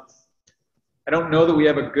I don't know that we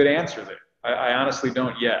have a good answer there. I honestly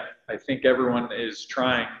don't yet. I think everyone is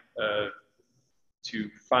trying to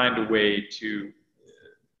find a way to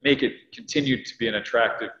make it continue to be an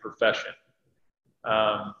attractive profession.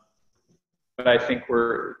 But I think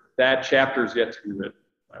that chapter is yet to be written,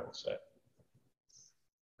 I will say.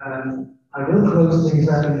 I will close things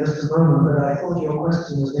out in just a moment, but I thought your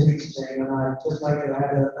question was interesting, and I'd just like to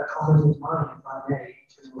add a comment of mine, if I may,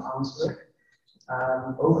 to answer it.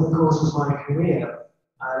 Over the course of my career,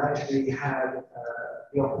 I've actually had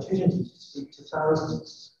the opportunity to speak to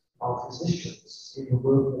thousands of physicians in the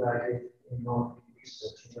work that I did in non-acute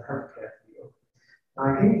research in the healthcare field.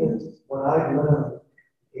 And I think that what I've learned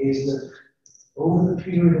is that over the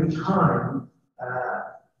period of time,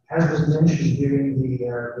 as was mentioned during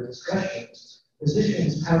the discussions,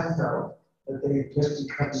 physicians have felt that they've just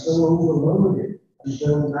become so overloaded and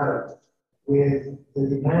burned out with the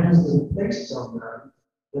demands that are placed on them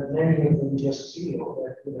that many of them just feel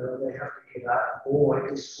that they have to give up, or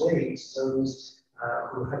it dissuades those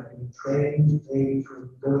who have been trained maybe from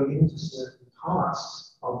going into certain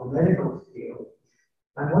parts of the medical field.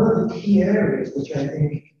 And one of the key areas which I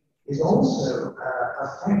think is also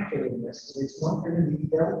a factor in this, and it's not going to be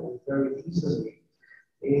dealt with very easily,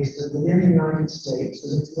 is that within the United States,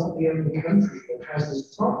 and it's not the only country that has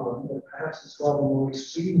this problem, but perhaps it's rather more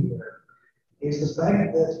extreme here, is the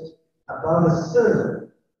fact that about a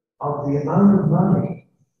third of the amount of money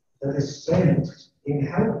that is spent in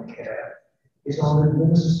healthcare is on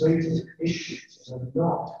administrative issues and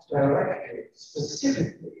not directed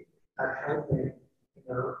specifically at helping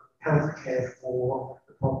healthcare for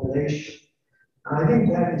the population. And I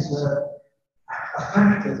think that is a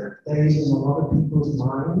factor that plays in a lot of people's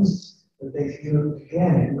minds, that they feel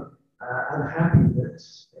again unhappy that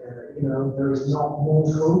there is not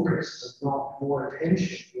more focus, and not more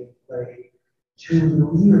attention being paid to the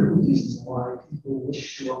real reason why people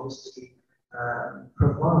wish to obviously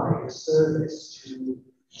provide a service to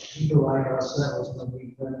people like ourselves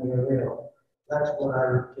when we are ill. That's what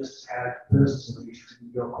I would just add personally to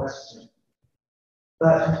your question.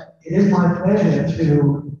 But it is my pleasure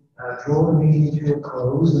to draw the meeting to a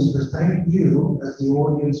close and to thank you as the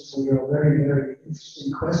audience for your very, very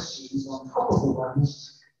interesting questions on top of the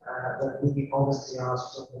ones that we obviously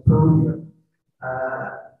asked from the podium.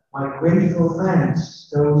 My grateful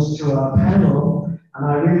thanks goes to our panel, and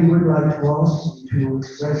I really would like to ask you to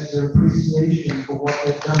express your appreciation for what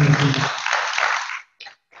they've done with you.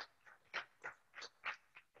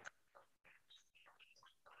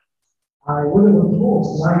 I would have, of course,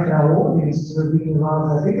 liked our audience to have been a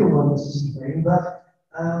rather bigger one this evening, but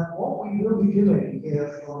what we will be doing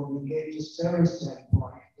here from the Engage Estero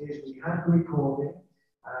standpoint is we have recording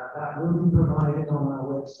that will be provided on our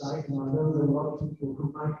website, and I know that a lot of people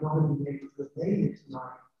who might not have been able to have made it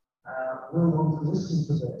tonight will want to listen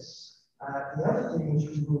to this. The other thing which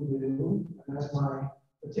we will do, and as my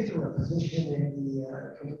particular position in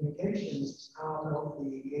the communications part of the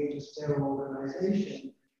Engage Estero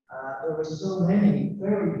organization, there are so many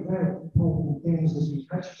very, very important things that we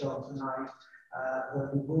touched on tonight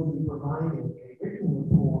that we will be providing a written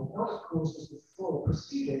report, not of course with the full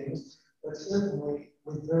proceedings, but certainly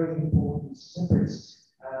with very important snippets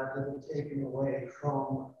that are taken away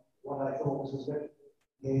from what I thought was a very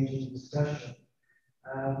engaging discussion.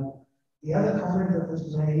 The other comment that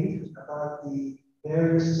was made about the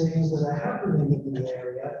various things that are happening in the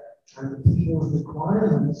area and the people's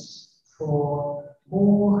requirements for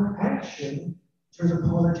more action to the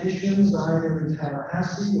politicians, either in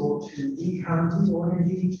Tallahassee or to the county or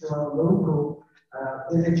indeed to our local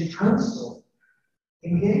village council.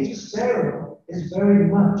 Engage Estero is very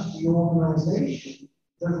much the organization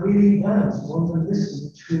that really does want to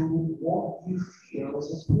listen to what you feel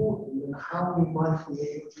is important and how we might be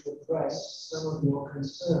able to address some of your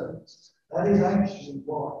concerns. That is actually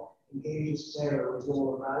what Engage Estero is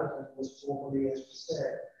all about, and was formerly, as we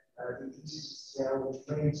said, the East Estero, which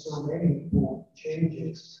made so many important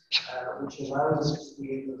changes, which allows us to be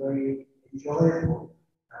in a very enjoyable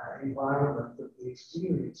environment that we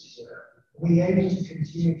experience here. We aim to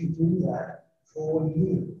continue to do that for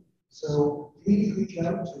you. So please reach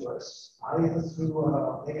out to us either through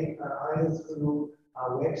our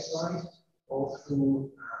website or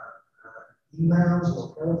through emails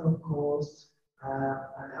or telephone calls,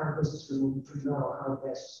 and help us to know how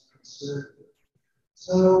best to serve you.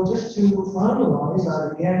 So just to finalize,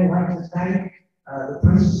 I'd again like to thank the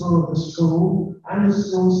principal of the school and the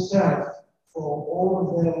school staff for all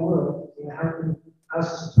of their work in helping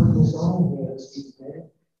us to put this on here this evening.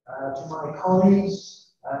 To my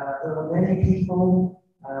colleagues, there are many people,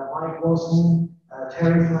 Mike Wilson,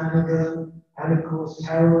 Terry Flanagan, and of course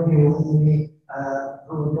Carol here with me,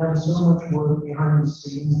 who have done so much work behind the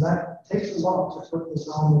scenes. That takes a lot to put this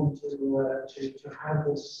on and to have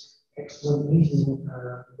this excellent meeting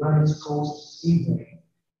run its course this evening.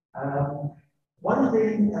 One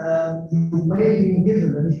thing you may have been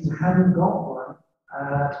given, and if you haven't got one,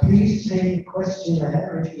 please take a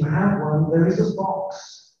questionnaire if you have one. There is a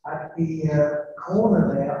box at the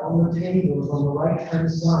corner there on the tables on the right-hand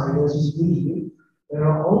side as you leave. There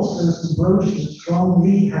are also some brochures from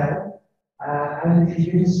Rehab, and if you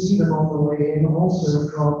didn't see them on the way in, also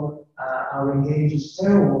from our Engage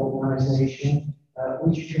Estero organization,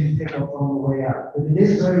 which you can pick up on the way out. But it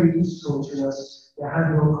is very useful to us to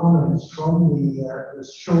have your comments from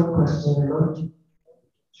the short questionnaire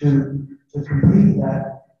to complete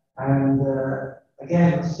that. And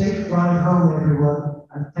again, safe ride home, everyone,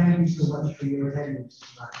 and thank you so much for your attendance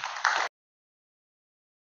tonight.